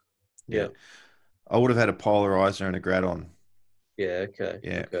 Yeah. I would have had a polarizer and a grad on. Yeah, okay.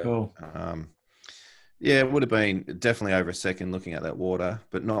 Yeah. Okay. Cool. Yeah, it would have been definitely over a second looking at that water,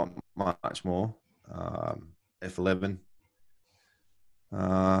 but not much more. F11.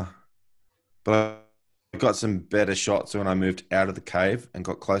 But I got some better shots when I moved out of the cave and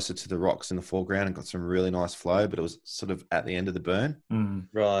got closer to the rocks in the foreground and got some really nice flow, but it was sort of at the end of the burn.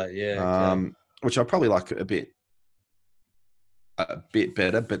 Right, yeah. Okay. Which I probably like a bit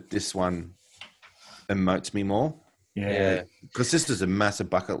better, but this one emotes me more. Yeah. Because this is a massive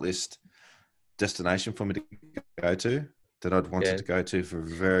bucket list destination for me to go to that I'd wanted to go to for a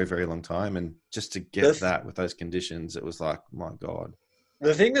very, very long time. And just to get that with those conditions, it was like, my God.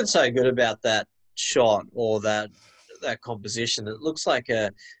 The thing that's so good about that shot or that composition, it looks like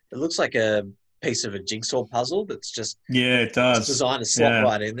a piece of a jigsaw puzzle that's just it does. designed to slot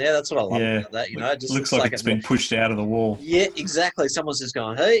right in there. That's what I love about that. You know, it just looks like it's been pushed out of the wall. Yeah, exactly. Someone's just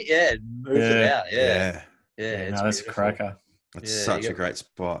going, hey, move it out. Yeah, no, that's a cracker. It's such a great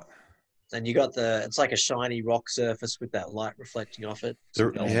spot. And you got it's like a shiny rock surface with that light reflecting off it.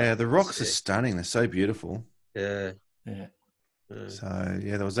 The rocks are stunning. They're so beautiful. Yeah. So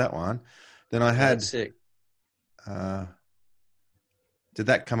there was that one. Then I had. Sick. Did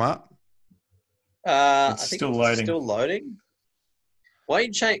that come up? I think still loading. Still loading. Why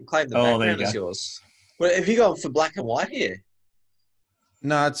don't you claim the there background you as go. yours? Well, have you gone for black and white here?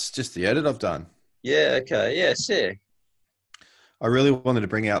 No, it's just the edit I've done. Yeah. Okay. Yeah. Sick. I really wanted to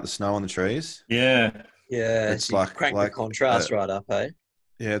bring out the snow on the trees. Yeah. Yeah. It's so like the contrast right up, eh?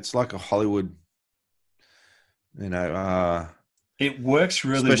 Yeah, it's like a Hollywood. It works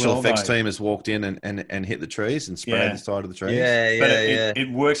really special well. Effects team has walked in and hit the trees and sprayed the side of the trees.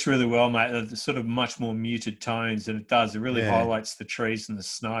 It works really well, mate. The sort of much more muted tones than it does. It really highlights the trees and the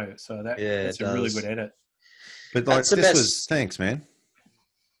snow. So that's a really good edit. But thanks, man.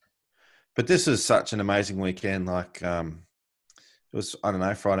 But this was such an amazing weekend. Like, it was, I don't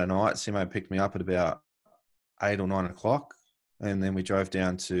know, Friday night. Simo picked me up at about 8 or 9 o'clock, and then we drove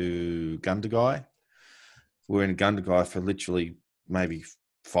down to Gundagai. We were in Gundagai for literally maybe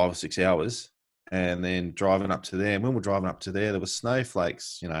 5 or 6 hours, and then driving up to there. And when we're driving up to there were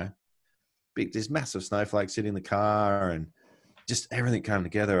snowflakes, there's massive snowflakes hitting the car, and just everything came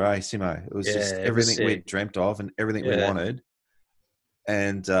together. Simo? It was just everything we'd dreamt of and everything we wanted.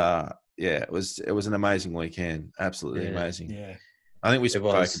 And it was an amazing weekend. Absolutely amazing. Yeah. I think we spoke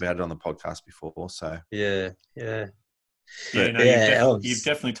about it on the podcast before. So you've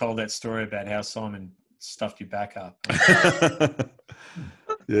definitely told that story about how Simon stuffed your back up.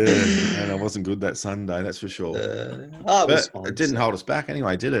 And I wasn't good that Sunday, that's for sure. It didn't hold us back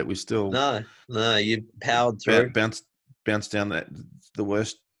anyway, did it? We still you powered through. Bounced down the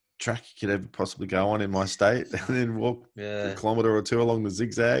worst track you could ever possibly go on in my state, and then walk a kilometre or two along the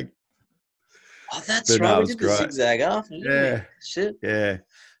zigzag. Oh, that's right. We did the zigzag after. Yeah. Shit. Yeah.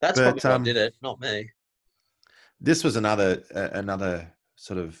 That's probably what did it, not me. This was another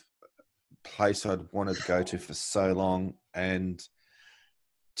sort of place I'd wanted to go to for so long, and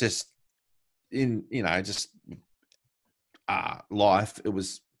just in life, it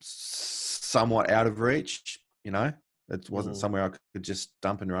was somewhat out of reach. It wasn't somewhere I could just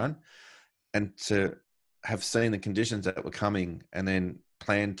dump and run, and to have seen the conditions that were coming, and then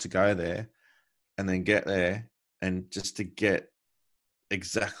plan to go there, and then get there, and just to get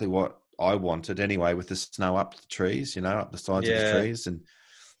exactly what I wanted anyway, with the snow up the trees, up the sides of the trees, and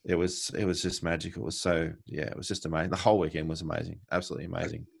it was just magic. It was it was just amazing. The whole weekend was amazing, absolutely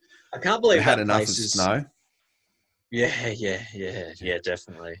amazing. I can't believe It had that enough of place is. snow. Yeah,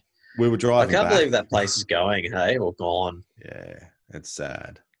 definitely. We were I driving can't back. believe that place is going, hey, or gone. Yeah, it's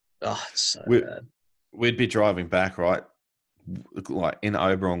sad. Oh, it's so We- bad. We'd be driving back, right? Like in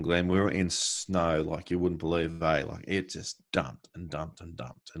Oberon Glen, we were in snow like you wouldn't believe, Like it just dumped and dumped and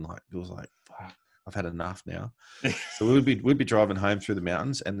dumped, and like it was like, fuck, I've had enough now. So we'd be driving home through the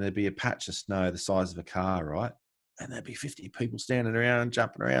mountains, and there'd be a patch of snow the size of a car, right? And there'd be 50 people standing around,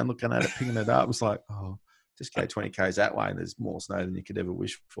 jumping around, looking at it, picking it up. It was like, oh, just go 20 k's that way, and there's more snow than you could ever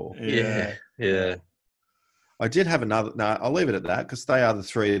wish for. Yeah. I did have another. No, I'll leave it at that because they are the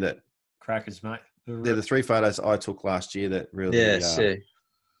three that. Crackers, mate. They're the three photos I took last year that really, Yeah,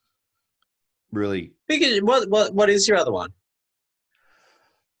 really. Because what is your other one?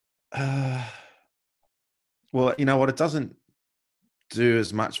 Well, you know what? It doesn't do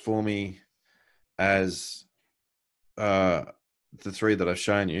as much for me as the three that I've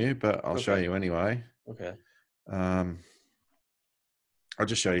shown you, but I'll show you anyway. Okay. I'll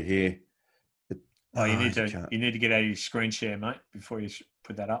just show you here. You need to get out of your screen share, mate, before you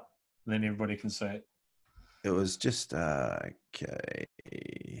put that up. Then everybody can see it. It was just okay.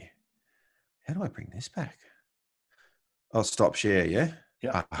 How do I bring this back? I'll stop share. Yeah.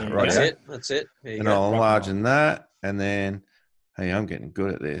 Yeah. Right. That's it. And I'll enlarge in that, and then hey, I'm getting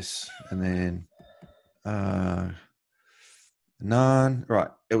good at this. And then none. Right.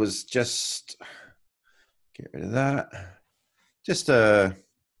 It was just get rid of that. Just you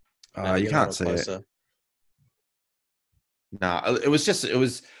can't see it. No, it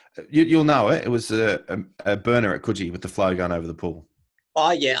was. You'll know it. It was a burner at Coogee with the flow gun over the pool.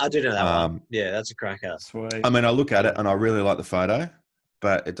 Oh yeah, I do know that one. Yeah, that's a cracker. Sweet. I mean, I look at it and I really like the photo,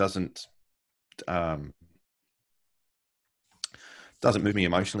 but it doesn't move me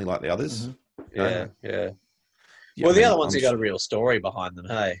emotionally like the others. Mm-hmm. Yeah. Well, the other ones have got a real story behind them,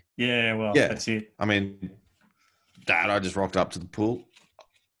 hey? Yeah, well, that's it. I mean, Dad, I just rocked up to the pool.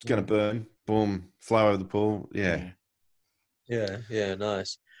 It's going to burn. Boom. Flow over the pool. Yeah,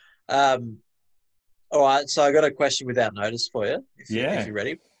 nice. All right, so I got a question without notice for you, if you're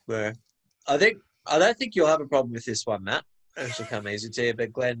ready. Where I don't think you'll have a problem with this one, Matt. It should come easy to you,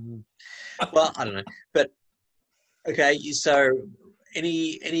 but Glenn, well, I don't know. But okay, so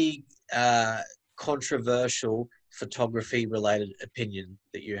any controversial photography related opinion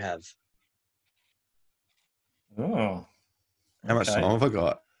that you have? Oh, how much time have I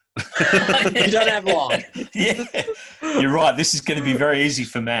got? You don't have long. Yeah, you're right. This is going to be very easy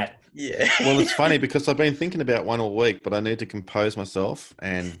for Matt. Yeah. Well, it's funny because I've been thinking about one all week, but I need to compose myself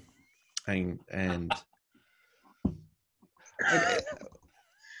and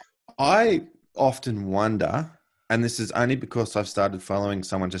I often wonder, and this is only because I've started following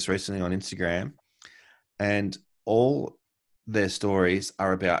someone just recently on Instagram, and all their stories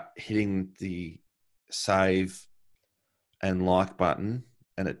are about hitting the save and like button,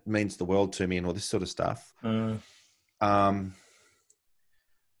 and it means the world to me and all this sort of stuff.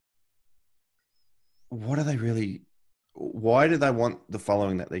 What are they really? Why do they want the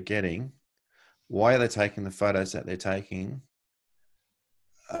following that they're getting? Why are they taking the photos that they're taking?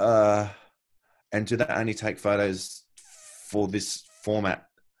 And do they only take photos for this format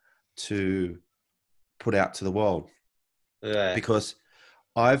to put out to the world? Yeah. Because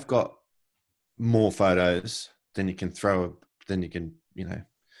I've got more photos than you can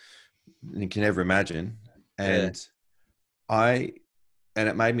ever imagine. And and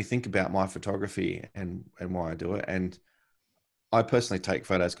it made me think about my photography and why I do it. And I personally take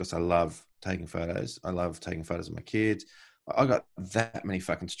photos because I love taking photos. I love taking photos of my kids. I got that many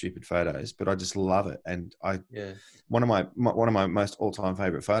fucking stupid photos, but I just love it. And one of my most all-time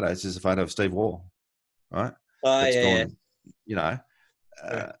favorite photos is a photo of Steve Waugh, right? Like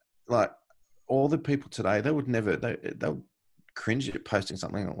all the people today, they would never, they'll cringe at posting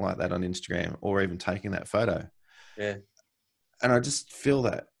something like that on Instagram or even taking that photo. Yeah. And I just feel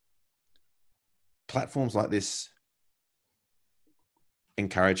that platforms like this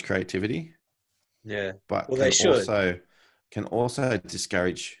encourage creativity. Yeah. But they should. Can also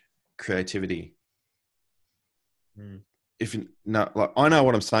discourage creativity. If you like, I know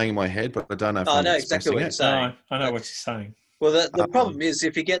what I'm saying in my head, but I don't know if I know exactly what you're saying. I know what you're saying. Well, the problem is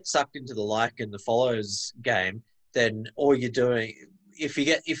if you get sucked into the like and the follows game, then all you're doing, if you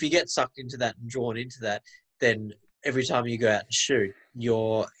get sucked into that and drawn into that, then every time you go out and shoot,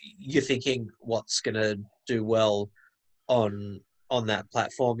 you're thinking what's going to do well on that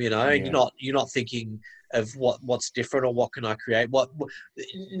platform, and you're not thinking of what's different or what can I create, and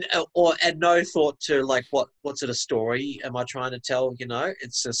no thought to like what sort of story am I trying to tell,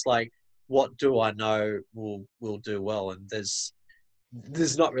 It's just like, what do I know will do well, and there's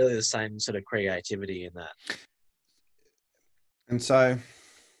there's not really the same sort of creativity in that. And so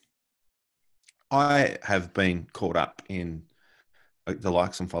I have been caught up in the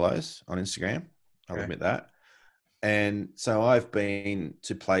likes and follows on Instagram. I'll Okay. admit that. And so I've been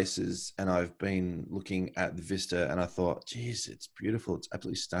to places and I've been looking at the vista and I thought, geez, it's beautiful. It's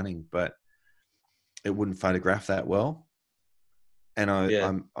absolutely stunning, but it wouldn't photograph that well. And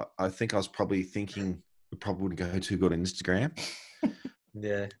I think I was probably thinking it probably wouldn't go too good on Instagram.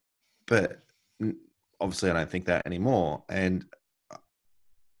 Yeah. But obviously I don't think that anymore. And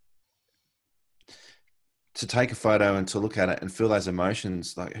to take a photo and to look at it and feel those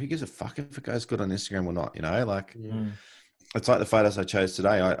emotions, like who gives a fuck if it goes good on Instagram or not, you know, like it's like the photos I chose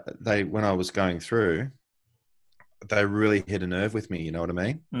today. When I was going through, they really hit a nerve with me. You know what I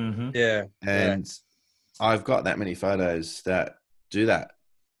mean? Mm-hmm. Yeah. And I've got that many photos that do that,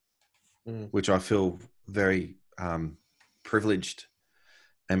 which I feel very privileged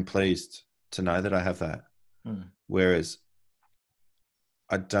and pleased to know that I have that. Whereas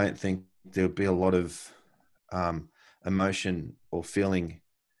I don't think there'll be a lot of emotion or feeling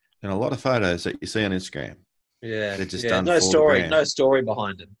in a lot of photos that you see on Instagram. Yeah. They're just yeah. done No for story. the gram. No story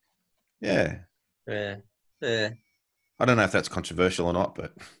behind them. Yeah. Yeah. Yeah. I don't know if that's controversial or not,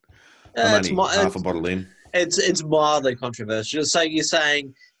 but I'm only half a bottle in. It's mildly controversial. So you're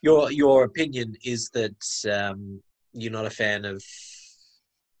saying your opinion is that you're not a fan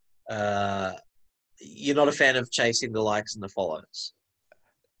of chasing the likes and the follows.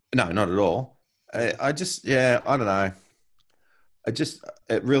 No, not at all. I don't know.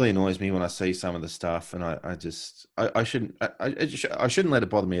 It really annoys me when I see some of the stuff, and I shouldn't let it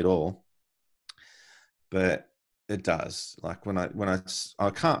bother me at all, but it does. Like when I don't want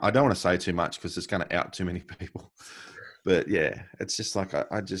to say too much because it's going to out too many people, but yeah, it's just like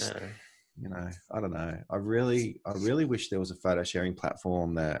you know, I don't know. I really wish there was a photo sharing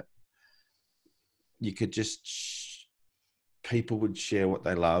platform that you could just people would share what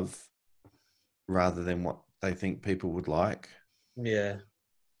they love rather than what they think people would like. Yeah.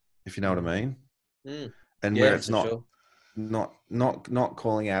 If you know what I mean. And yeah, where it's sure. not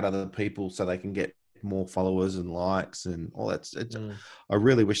calling out other people so they can get more followers and likes and all that. I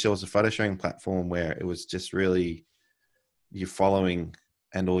really wish there was a photo sharing platform where it was just really your following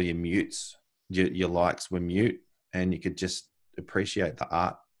and all your mutes, your likes were mute, and you could just appreciate the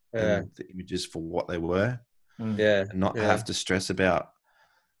art and the images for what they were. Yeah. And not have to stress about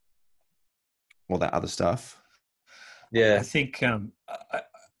all that other stuff. Yeah. I think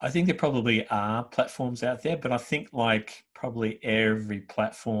I think there probably are platforms out there, but I think like probably every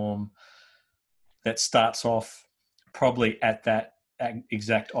platform that starts off probably at that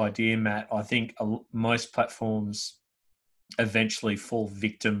exact idea, Matt. I think most platforms eventually fall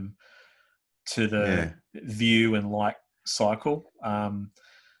victim to the view and like cycle.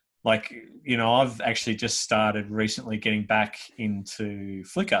 Like, you know, I've actually just started recently getting back into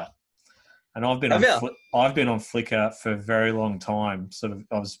Flickr. And I've been on Flickr for a very long time. Sort of,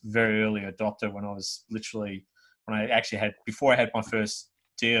 I was a very early adopter when I actually had, before I had my first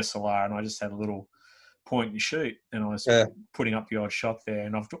DSLR, and I just had a little point and shoot, and I was putting up the odd shot there.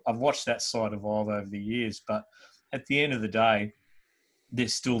 And I've watched that side evolve over the years. But at the end of the day,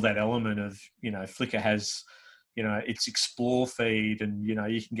 there's still that element of, you know, Flickr has, you know, its Explore feed, and, you know,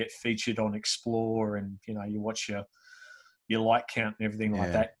 you can get featured on Explore, and, you know, you watch your like count and everything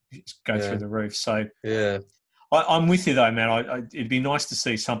like that go through the roof. So I'm with you though, man. It'd be nice to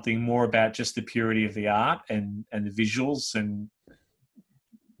see something more about just the purity of the art and the visuals, and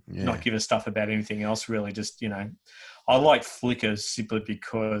not give a stuff about anything else really. Just, you know, I like Flickr simply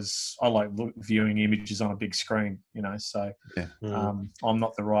because I like viewing images on a big screen, you know, so I'm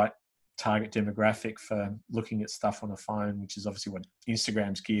not the right target demographic for looking at stuff on a phone, which is obviously what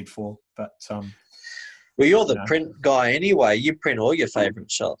Instagram's geared for. But well, you're the print guy anyway. You print all your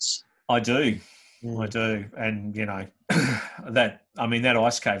favourite shots. I do. I do. And, you know, that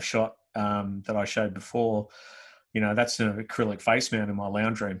ice cave shot that I showed before, you know, that's an acrylic face mount in my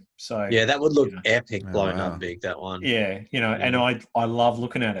lounge room. So yeah, that would look epic blown up big, that one. Yeah, you know, and I love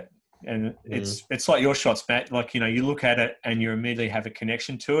looking at it. And it's like your shots, Matt. Like, you know, you look at it and you immediately have a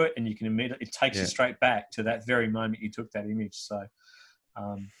connection to it, and you can immediately, it takes you straight back to that very moment you took that image. So,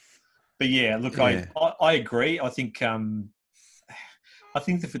 but yeah, look, I agree. I think the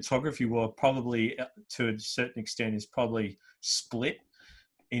photography world probably, to a certain extent, is probably split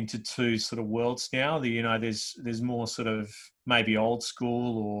into two sort of worlds now. You know, there's more sort of maybe old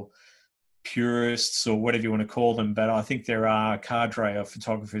school or purists or whatever you want to call them, but I think there are a cadre of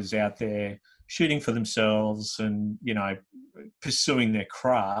photographers out there shooting for themselves and, you know, pursuing their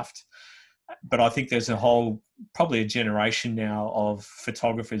craft. but I think there's probably a generation now of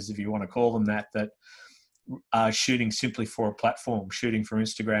photographers, if you want to call them that are shooting simply for a platform, shooting for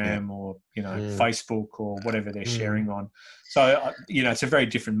Instagram or, Facebook or whatever they're sharing on. So, it's a very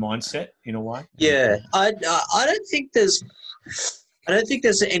different mindset in a way. Yeah. I don't think there's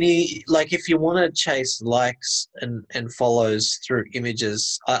any, like, if you want to chase likes and follows through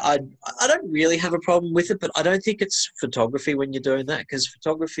images, I don't really have a problem with it, but I don't think it's photography when you're doing that, because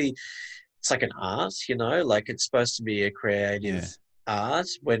photography, it's like an art, like it's supposed to be a creative art.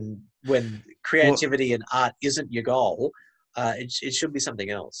 When creativity and art isn't your goal, it should be something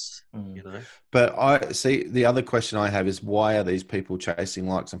else, But I see the other question I have is, why are these people chasing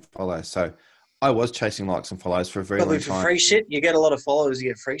likes and follows? So I was chasing likes and follows for a very long time. For free shit. You get a lot of followers, you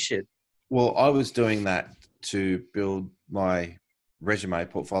get free shit. Well, I was doing that to build my resume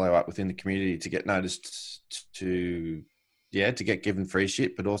portfolio up within the community, to get noticed, to get given free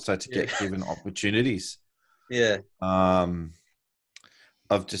shit, but also to get given opportunities. Yeah. I've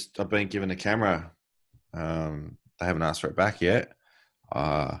been given a camera. They haven't asked for it back yet.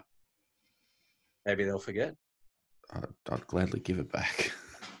 Maybe they'll forget. I'd gladly give it back.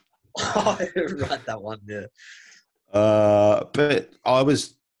 Right, that one, yeah. But I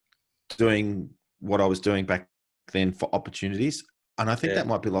was doing what I was doing back then for opportunities, and I think that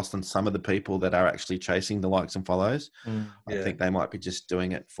might be lost on some of the people that are actually chasing the likes and follows. I think they might be just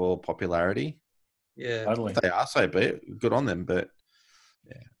doing it for popularity. Yeah, totally. If they are, so be it. Good on them, but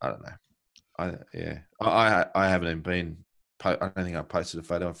I don't know. I haven't even been. I don't think I posted a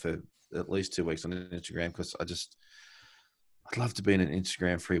photo for at least 2 weeks on Instagram, because I'd love to be in an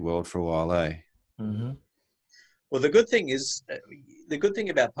Instagram-free world for a while, eh? Mm-hmm. Well, the good thing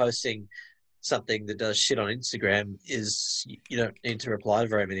about posting something that does shit on Instagram is you don't need to reply to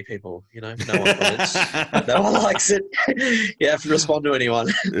very many people. No one comments, no one likes it. You have to respond to anyone.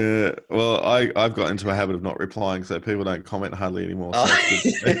 Well, I've got into a habit of not replying, so people don't comment hardly anymore. So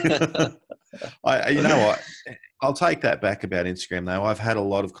you know what? I'll take that back about Instagram, though. I've had a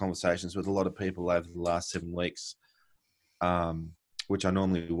lot of conversations with a lot of people over the last 7 weeks. Which I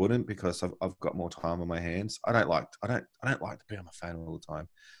normally wouldn't, because I've got more time on my hands. I don't like to be on my phone all the time.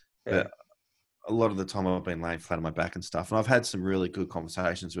 Yeah. But a lot of the time I've been laying flat on my back and stuff. And I've had some really good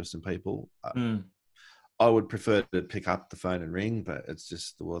conversations with some people. I would prefer to pick up the phone and ring, but it's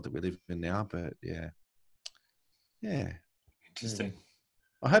just the world that we live in now. But yeah. Interesting.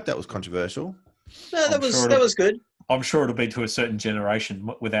 I hope that was controversial. No, that was good. I'm sure it'll be to a certain generation,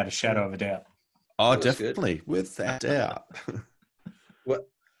 without a shadow of a doubt. Oh, definitely. Good. Without doubt. What?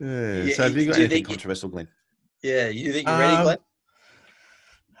 Yeah. So have you got anything controversial, Glenn? Yeah. You think you're ready, Glenn?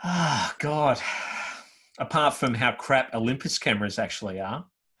 Oh, God. Apart from how crap Olympus cameras actually are.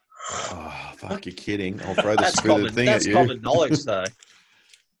 Oh, fuck, you're kidding. I'll throw the screw thing at you. That's common knowledge, though.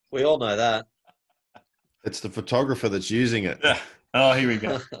 We all know that. It's the photographer that's using it. Oh, here we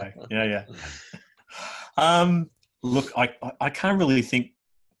go. Yeah. Look, I can't really think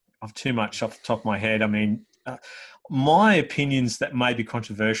of too much off the top of my head. I mean, my opinions that may be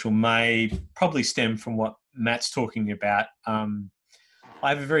controversial may probably stem from what Matt's talking about. I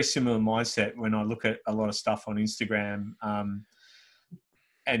have a very similar mindset when I look at a lot of stuff on Instagram.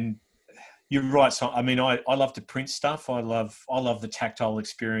 And you're right. So, I mean, I love to print stuff. I love the tactile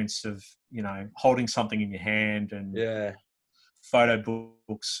experience of, holding something in your hand and photo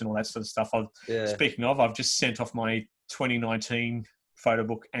books and all that sort of stuff. Speaking of, I've just sent off my 2019 photo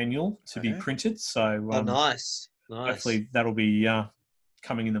book annual to be printed. So nice. Hopefully that'll be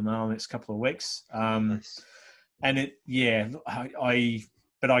coming in the mail next couple of weeks. Nice. And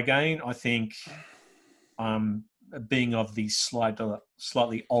but again, I think being of the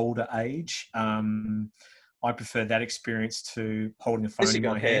slightly older age, I prefer that experience to holding a phone in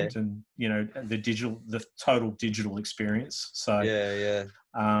my hand and, the total digital experience. So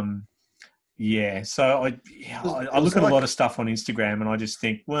So I look at a lot of stuff on Instagram and I just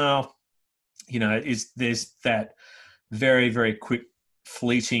think, well, there's that very, very quick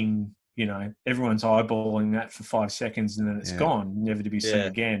fleeting, everyone's eyeballing that for 5 seconds and then it's gone, never to be seen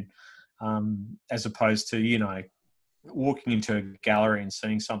again. As opposed to, walking into a gallery and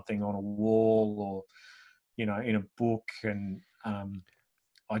seeing something on a wall or, in a book. And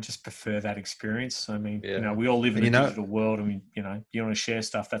I just prefer that experience. I mean, we all live in a digital world. I mean, you want to share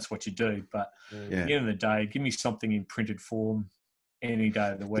stuff, that's what you do. But at the end of the day, give me something in printed form any day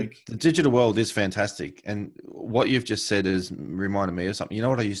of the week. The digital world is fantastic. And what you've just said has reminded me of something. You know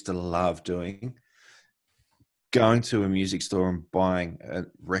what I used to love doing? going to a music store and buying a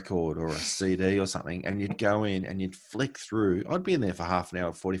record or a CD or something, and you'd go in and you'd flick through. I'd be in there for half an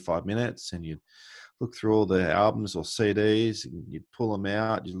hour, 45 minutes, and you'd look through all the albums or CDs, and you'd pull them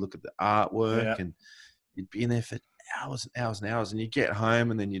out. You'd look at the artwork, and you'd be in there for hours and hours and hours. And you'd get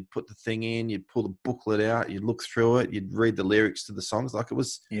home, and then you'd put the thing in. You'd pull the booklet out. You'd look through it. You'd read the lyrics to the songs. Like, it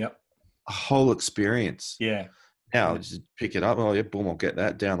was a whole experience. Yeah. Now just pick it up. Oh yeah, boom! I'll get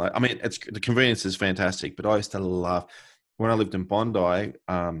that download. I mean, the convenience is fantastic. But I used to love when I lived in Bondi,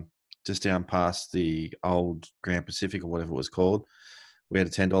 just down past the old Grand Pacific or whatever it was called. We had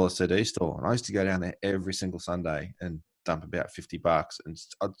a $10 CD store, and I used to go down there every single Sunday and dump about $50. And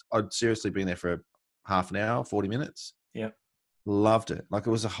I'd seriously been there for half an hour, 40 minutes. Yeah, loved it. Like,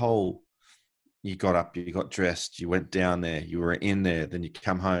 it was a whole. You got up, you got dressed, you went down there, you were in there, then you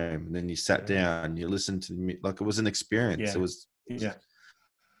come home, and then you sat down, you listened to the music. Like, it was an experience. Yeah. It was, Yeah.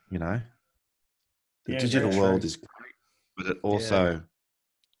 you know, the Yeah, digital very world true. is great, but it also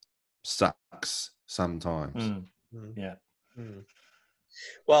sucks sometimes. Yeah.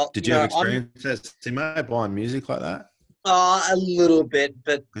 Well, Did you ever experience that, Timo, buying music like that? A little bit,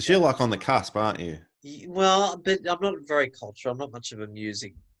 but Because you're like on the cusp, aren't you? well, but I'm not very cultural. I'm not much of a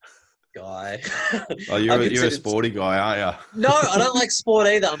music guy. Oh, you're a sporty guy, aren't you? No, I don't like sport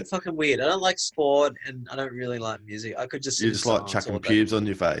either. I'm fucking weird. I don't like sport, and I don't really like music. I could just sit You in just like silence chucking all day. pubes on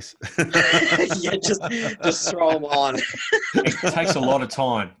your face. Yeah, just throw them on. It takes a lot of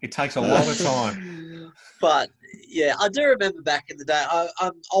time. It takes a lot of time. But yeah, I do remember back in the day.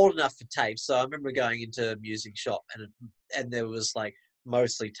 I'm old enough for tapes, so I remember going into a music shop and there was like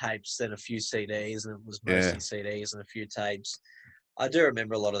mostly tapes, then a few CDs, and it was mostly CDs and a few tapes. I do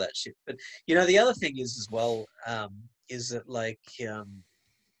remember a lot of that shit. But you know, the other thing is as well, is that like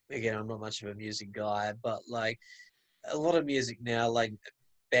again, I'm not much of a music guy, but like a lot of music now, like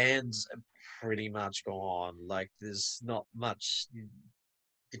bands are pretty much gone. Like there's not much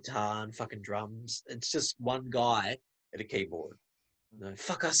guitar and fucking drums. It's just one guy at a keyboard. No,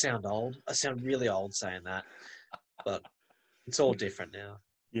 fuck, I sound old. I sound really old saying that, but it's all different now.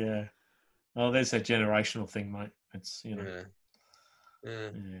 Yeah. Oh, there's that generational thing, mate. It's, you know. Yeah.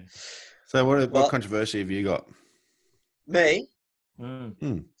 So what controversy have you got? Me?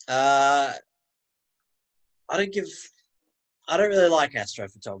 I don't really like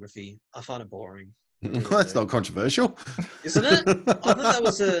astrophotography. I find it boring. That's not controversial. Isn't it? I thought that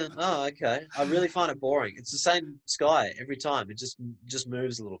was okay. I really find it boring. It's the same sky every time. It just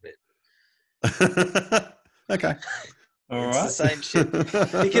moves a little bit. Okay. All It's right. the same shit.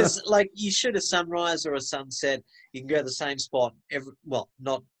 Because like you shoot a sunrise or a sunset, you can go to the same spot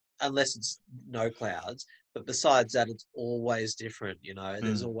not unless it's no clouds, but besides that it's always different, you know.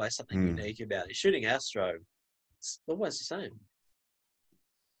 There's always something unique about it. Shooting astro, it's always the same.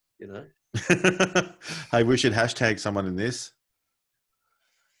 You know? Hey, we should hashtag someone in this.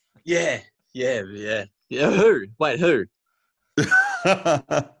 Yeah. Who? Wait, who?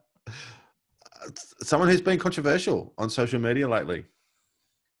 Someone who's been controversial on social media lately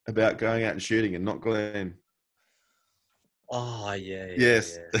about going out and shooting and not going. Oh yeah.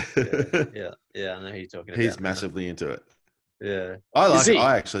 Yes. Yeah. I know who you're talking about. He's massively into it. Yeah.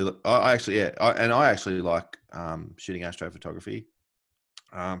 I actually like shooting astrophotography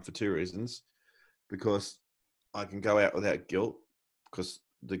for two reasons. Because I can go out without guilt because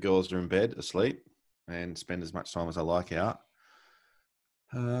the girls are in bed asleep and spend as much time as I like out.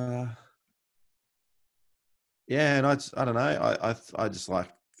 And I don't know. I just like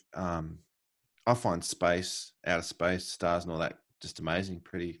I find space, outer space, stars, and all that just amazing,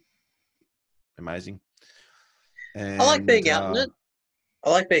 pretty amazing. And I like being out in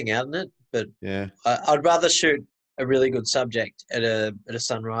it. But yeah, I'd rather shoot a really good subject at a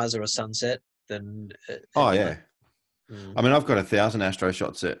sunrise or a sunset than. I mean, I've got 1,000 astro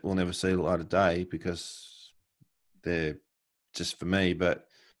shots that will never see the light of day because they're just for me. But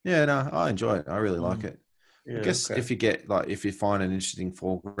yeah, no, I enjoy it. I really like it. Yeah, I guess if you find an interesting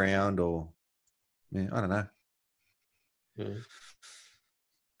foreground or, I don't know.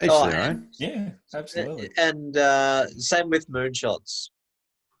 Each their own. Yeah, absolutely. And same with moonshots.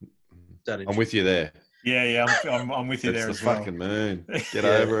 I'm with you there. Yeah, I'm with you there It's as the well. fucking moon. Get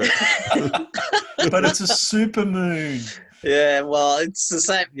over it. But it's a super moon. Yeah, well, it's the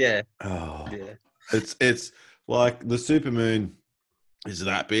same. Yeah. Oh, Yeah. It's like the super moon is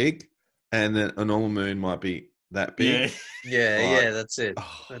that big, and then a normal moon might be that big. Yeah. That's it.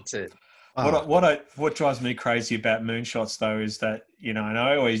 That's it. What drives me crazy about moonshots though is that, you know, and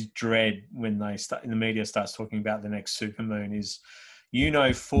I always dread when the media starts talking about the next supermoon is, you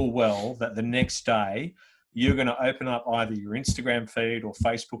know full well that the next day you're going to open up either your Instagram feed or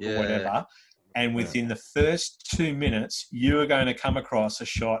Facebook or whatever, And within the first 2 minutes, you are going to come across a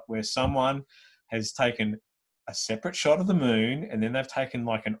shot where someone has taken a separate shot of the moon, and then they've taken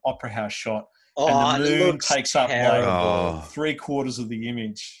like an opera house shot, and the it moon looks takes up like terrible. 3/4 of the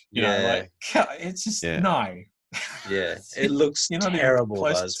image. You Yeah. know, like it's just no. Yeah, it looks You're not terrible. even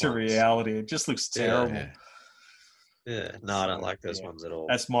close those to ones. reality. It just looks terrible. Yeah. Yeah, no, I don't So, like those ones at all.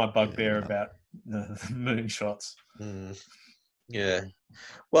 That's my bugbear no. about the moon shots. Yeah.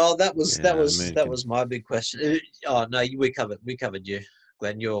 Well, that was moon my big question. Oh no, we covered you,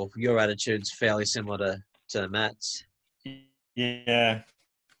 Glenn. Your attitude's fairly similar to Matt's. Yeah.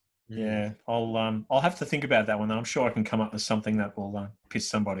 Yeah, I'll have to think about that one. I'm sure I can come up with something that will piss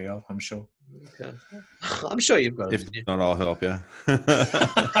somebody off. I'm sure. Okay. I'm sure you've got it. If not, I'll help you.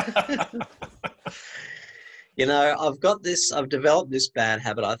 You know, I've developed this bad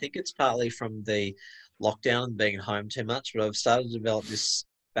habit. I think it's partly from the lockdown and being at home too much, but I've started to develop this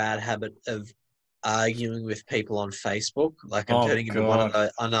bad habit of arguing with people on Facebook. Like I'm turning into one of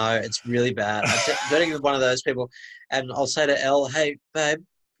those. I know, it's really bad. I'm turning into one of those people, and I'll say to Elle, "Hey, babe,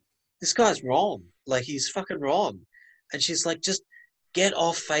 this guy's wrong. Like, he's fucking wrong." And she's like, "Just get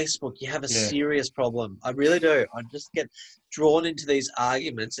off Facebook. You have a serious problem." I really do. I just get drawn into these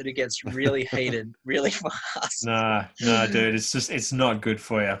arguments, and it gets really heated really fast. No, dude. It's not good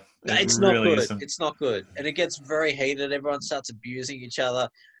for you. It's not good. It's not good. And it gets very heated. Everyone starts abusing each other.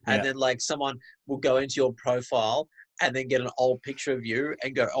 And then, like, someone will go into your profile and then get an old picture of you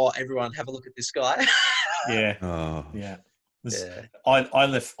and go, "Oh, everyone, have a look at this guy." Yeah. Oh. Yeah. I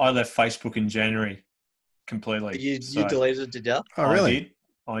left Facebook in January completely. You deleted it, did you? Oh, really?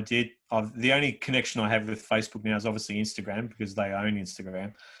 I did. The only connection I have with Facebook now is obviously Instagram because they own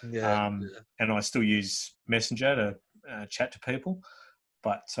Instagram. And I still use Messenger to chat to people.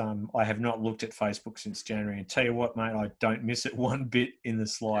 But I have not looked at Facebook since January. And tell you what, mate, I don't miss it one bit in the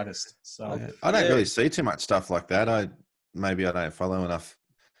slightest. So I don't really see too much stuff like that. Maybe I don't follow enough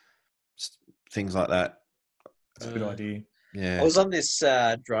things like that. That's a good idea. Yeah. I was on this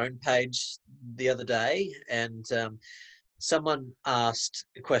drone page the other day, and someone asked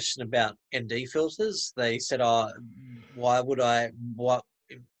a question about ND filters. They said, "What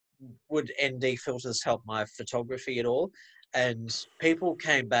would ND filters help my photography at all?" And people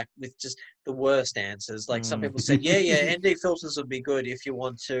came back with just the worst answers. Like some people said, yeah, ND filters would be good if you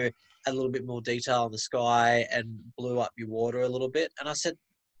want to add a little bit more detail in the sky and blue up your water a little bit. And I said,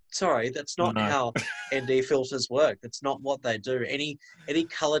 sorry, that's not how ND filters work. That's not what they do. Any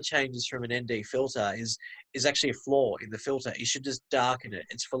color changes from an ND filter is actually a flaw in the filter. You should just darken it.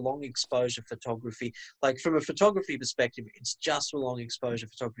 It's for long exposure photography. Like from a photography perspective, it's just for long exposure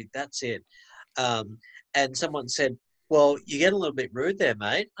photography. That's it. And someone said, "Well, you get a little bit rude there,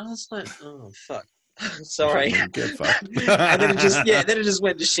 mate." I was like, "Oh, fuck." Sorry. Get fucked. And then it just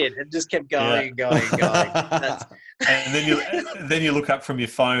went to shit and just kept going and going and going. And then you look up from your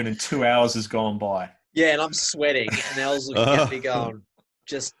phone and 2 hours has gone by. Yeah, and I'm sweating, and Elle's looking at me going,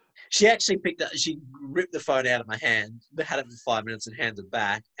 she actually she ripped the phone out of my hand, had it for 5 minutes and handed it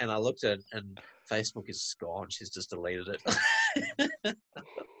back, and I looked at it and Facebook is gone. She's just deleted it.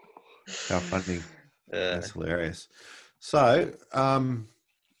 How funny. That's hilarious. So,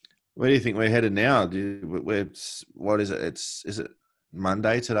 where do you think we're headed now? What is it? Is it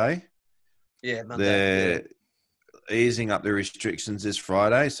Monday today? Yeah, Monday. They're easing up the restrictions this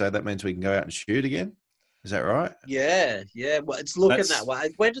Friday, so that means we can go out and shoot again. Is that right? Yeah. Well, it's looking that way.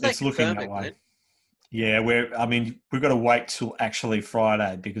 When do they confirm it, Glenn? Yeah, we've got to wait till actually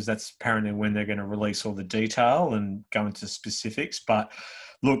Friday because that's apparently when they're going to release all the detail and go into specifics. But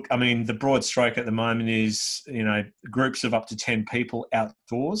look, I mean, the broad stroke at the moment is, groups of up to 10 people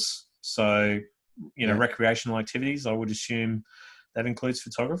outdoors. So, recreational activities, I would assume that includes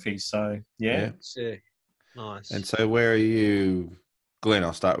photography. So, yeah. Sick. Nice. And so where are you, Glenn,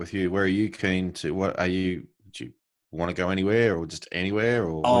 I'll start with you. Where are you keen to, do you want to go anywhere or just anywhere?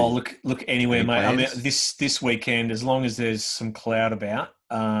 Or look anywhere, mate. I mean, this weekend, as long as there's some cloud about,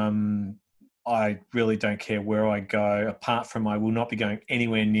 I really don't care where I go, apart from I will not be going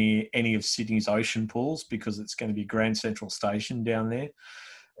anywhere near any of Sydney's ocean pools because it's going to be Grand Central Station down there.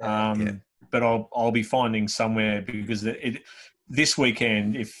 But I'll be finding somewhere because this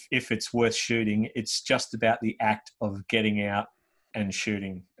weekend, if it's worth shooting, it's just about the act of getting out and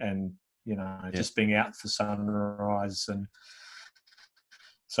shooting and, just being out for sunrise. And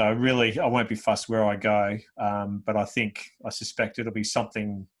so I won't be fussed where I go. But I suspect it'll be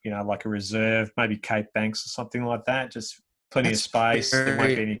something, like a reserve, maybe Cape Banks or something like that. Just plenty of space. There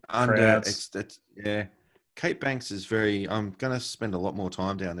won't be any crowds. Cape Banks is I'm going to spend a lot more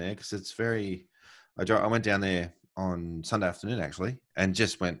time down there because it's I went down there on Sunday afternoon actually and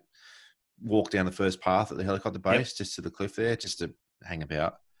just went walk down the first path at the helicopter base, just to the cliff there, just to hang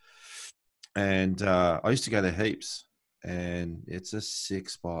about. And I used to go there heaps, and it's a sick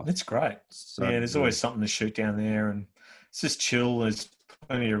spot. It's great. So yeah, there's always something to shoot down there, and it's just chill. There's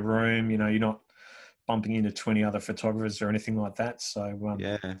plenty of room. You know, you're not bumping into 20 other photographers or anything like that. So,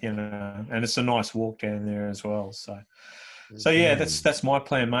 you know, and it's a nice walk down there as well. So yeah, that's my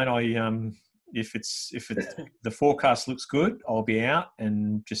plan, mate. If the forecast looks good, I'll be out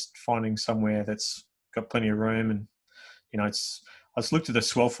and just finding somewhere that's got plenty of room. And, you know, I just looked at the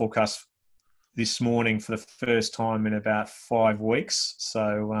swell forecast this morning for the first time in about 5 weeks.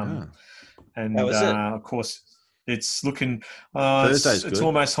 So, and of course, it's looking. It's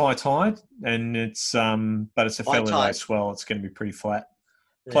almost high tide, and it's but it's a fairly low swell. It's going to be pretty flat,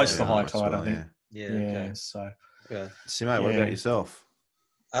 close to high tide, I think. Yeah. Okay. So, Simo, what about yourself?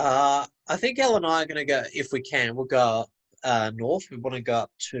 I think Elle and I are going to go, if we can. We'll go north. We want to go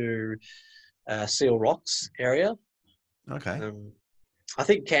up to Seal Rocks area. Okay. I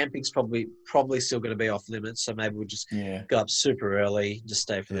think camping's probably still going to be off limits, so maybe we'll just go up super early, just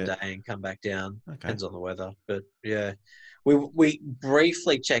stay for the day and come back down. Okay. Depends on the weather. But yeah, we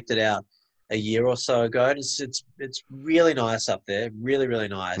briefly checked it out a year or so ago, and it's really nice up there. Really, really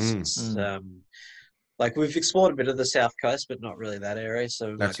nice. It's like we've explored a bit of the south coast, but not really that area, so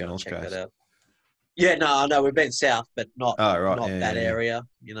we might go and check that out. Yeah, no, we've been south, but not that area,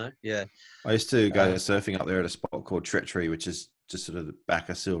 you know. Yeah. I used to go surfing up there at a spot called Treachery, which is just sort of the back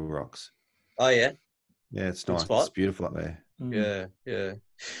of Silver Rocks. Oh yeah. Yeah, it's nice. It's beautiful up there. Yeah.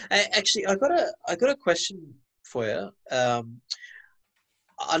 Actually, I got a question for you.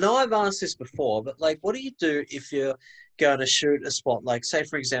 I know I've asked this before, but like, what do you do if you're going to shoot a spot? Like, say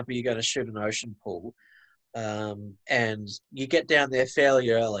for example, you're going to shoot an ocean pool, and you get down there fairly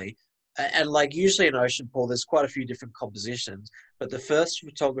early. And like usually an ocean pool, there's quite a few different compositions, but the first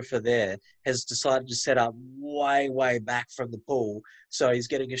photographer there has decided to set up way, way back from the pool. So he's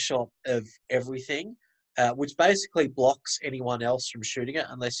getting a shot of everything, which basically blocks anyone else from shooting it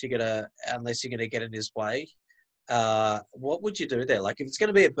unless you're gonna get in his way. What would you do there? Like if it's going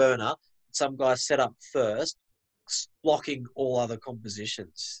to be a burner, some guy set up first, blocking all other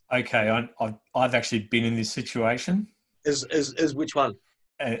compositions. Okay, I've actually been in this situation. As which one?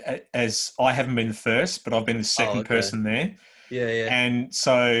 As I haven't been the first, but I've been the second person there. Yeah. And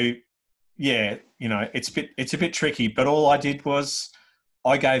so, yeah, you know, it's a bit tricky. But all I did was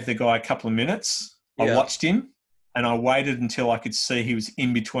I gave the guy a couple of minutes. I watched him, and I waited until I could see he was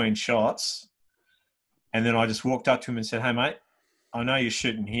in between shots, and then I just walked up to him and said, "Hey, mate, I know you're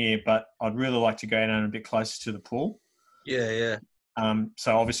shooting here, but I'd really like to go down a bit closer to the pool." Yeah.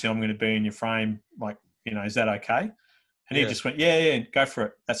 So obviously, I'm going to be in your frame. Like, you know, is that okay? And he just went, yeah, go for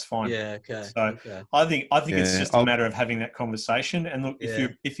it. That's fine. Yeah, okay. So I think it's just a matter of having that conversation. And look,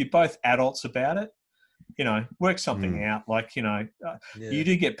 if you're both adults about it, you know, work something out. Like, you know, you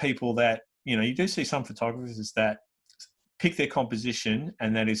do get people that, you know, you do see some photographers that pick their composition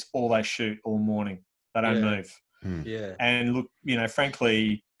and that is all they shoot all morning. They don't move. Yeah. And look, you know,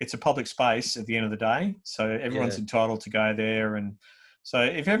 frankly, it's a public space at the end of the day. So everyone's entitled to go there. And so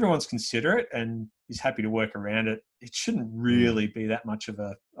if everyone's considerate and is happy to work around it, it shouldn't really be that much of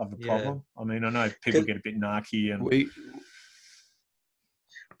a problem. I mean, I know people get a bit narky, and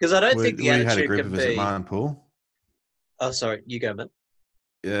because I don't think the attitude had a group can of us be. At Marn Pool. Oh, sorry, you go, man.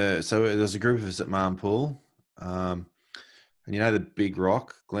 Yeah, so there's a group of us at Marn Pool, and you know the big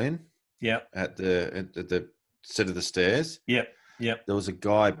rock, Glenn. Yeah. At the set of the stairs. Yep. There was a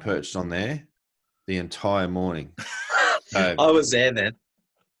guy perched on there the entire morning. I was there, man.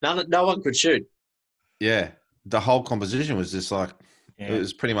 No one could shoot. Yeah, the whole composition was just like it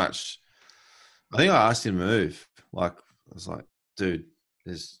was pretty much. I think I asked him to move. Like I was like, "Dude,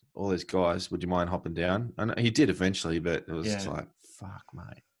 there's all these guys. Would you mind hopping down?" And he did eventually, but it was just like, "Fuck,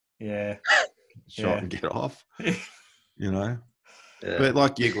 mate." Yeah. Shot and get off. You know. Yeah. But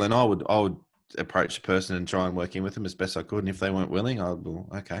like you, Glenn, I would approach the person and try and work in with them as best I could. And if they weren't willing, I'd go,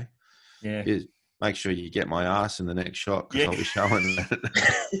 okay. Yeah. Make sure you get my ass in the next shot because I'll be showing that.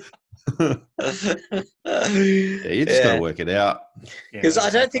 You just got to work it out. Because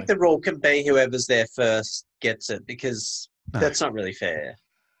I don't think the rule can be whoever's there first gets it, because that's not really fair.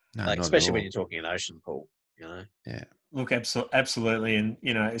 No, like especially when you're talking an ocean pool, you know. Yeah. Look, absolutely, and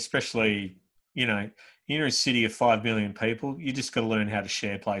you know, especially you're a city of 5 million people. You just got to learn how to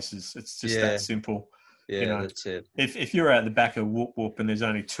share places. It's just that simple. Yeah, you know, that's it. If you're out the back of Whoop Whoop and there's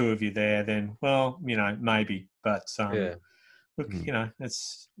only two of you there, then maybe. But look, you know,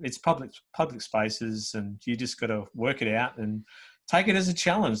 it's public spaces, and you just got to work it out and take it as a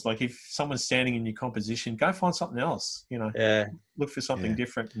challenge. Like if someone's standing in your composition, go find something else. You know, look for something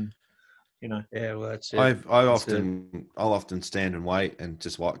different. And You know. Yeah, well, that's it. I'll often stand and wait and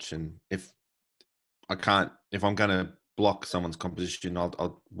just watch, and if I'm going to block someone's composition,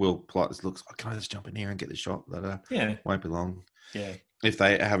 will polite looks. Oh, can I just jump in here and get the shot? That Yeah. won't be long. Yeah. If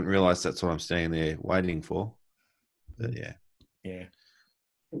they haven't realised that's what I'm standing there waiting for. But yeah. Yeah.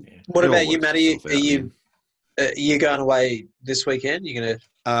 What It all about you, works Matty? itself out, Are you going away this weekend? You're gonna?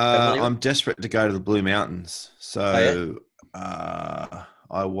 money on? I'm desperate to go to the Blue Mountains. So I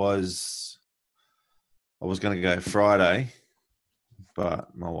was going to go Friday,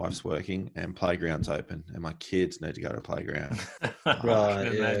 but my wife's working and playground's open, and my kids need to go to a playground.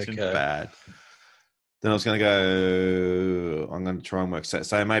 Right. Yeah. Okay. Bad. Then I was going to go. I'm going to try and work.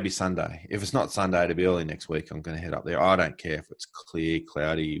 So maybe Sunday. If it's not Sunday, it'll be early next week. I'm going to head up there. I don't care if it's clear,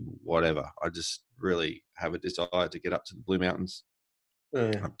 cloudy, whatever. I just really have a desire to get up to the Blue Mountains,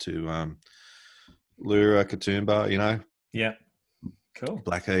 up to Lura, Katoomba. You know. Yeah. Cool.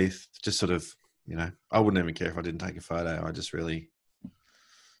 Blackheath. Just sort of. You know, I wouldn't even care if I didn't take a photo. I just really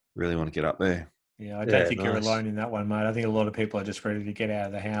want to get up there. Yeah, I don't think you're alone in that one, mate. I think a lot of people are just ready to get out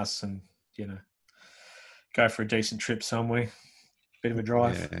of the house and, you know, go for a decent trip somewhere. Bit of a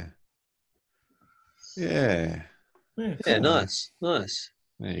drive. Yeah. Yeah, nice. There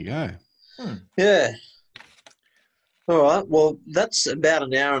you go. Yeah. All right. Well, that's about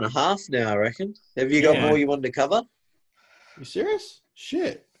an hour and a half now, I reckon. Have you got more you wanted to cover? You serious?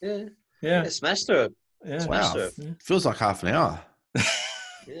 Shit. Yeah. Yeah. Smash through it. Yeah. Wow. Feels like half an hour.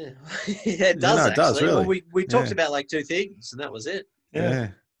 Yeah. It does, it actually. does, really. Well, we talked about like two things, and that was it. Yeah.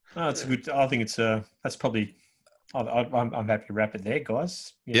 Oh, it's a good. I think it's that's probably. I'm happy to wrap it there,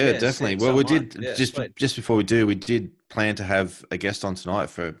 guys. Yeah, definitely. Well, we did just before we did plan to have a guest on tonight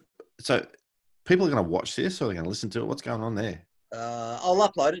so people are going to watch this or they're going to listen to it. What's going on there? I'll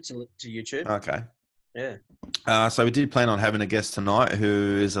upload it to YouTube. Okay. Yeah. So we did plan on having a guest tonight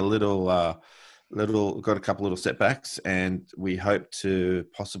who is a little got a couple little setbacks, and we hope to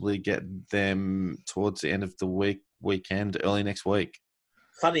possibly get them towards the end of the weekend, early next week.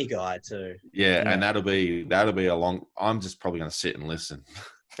 Funny guy too. Yeah, and that'll be a long. I'm just probably going to sit and listen.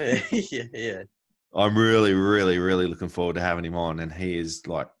 Yeah. I'm really, really, really looking forward to having him on, and he is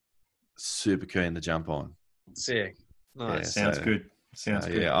like super keen to jump on. Sick. Nice. Sounds good. Sounds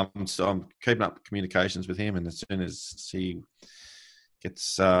good. Yeah, I'm keeping up communications with him, and as soon as he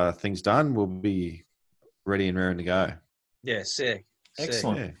gets things done, we'll be ready and raring to go. Yeah, sick.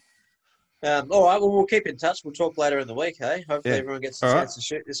 Excellent. Yeah. All right, well, we'll keep in touch. We'll talk later in the week, hey? Hopefully everyone gets a chance to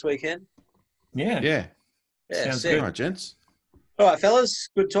shoot this weekend. Yeah. Sounds sick. good. All right, gents. All right, fellas.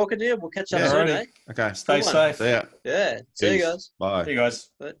 Good talking to you. We'll catch up soon, eh? Okay. Stay safe. See ya. Yeah. See you guys. Bye. See you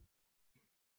guys. Bye.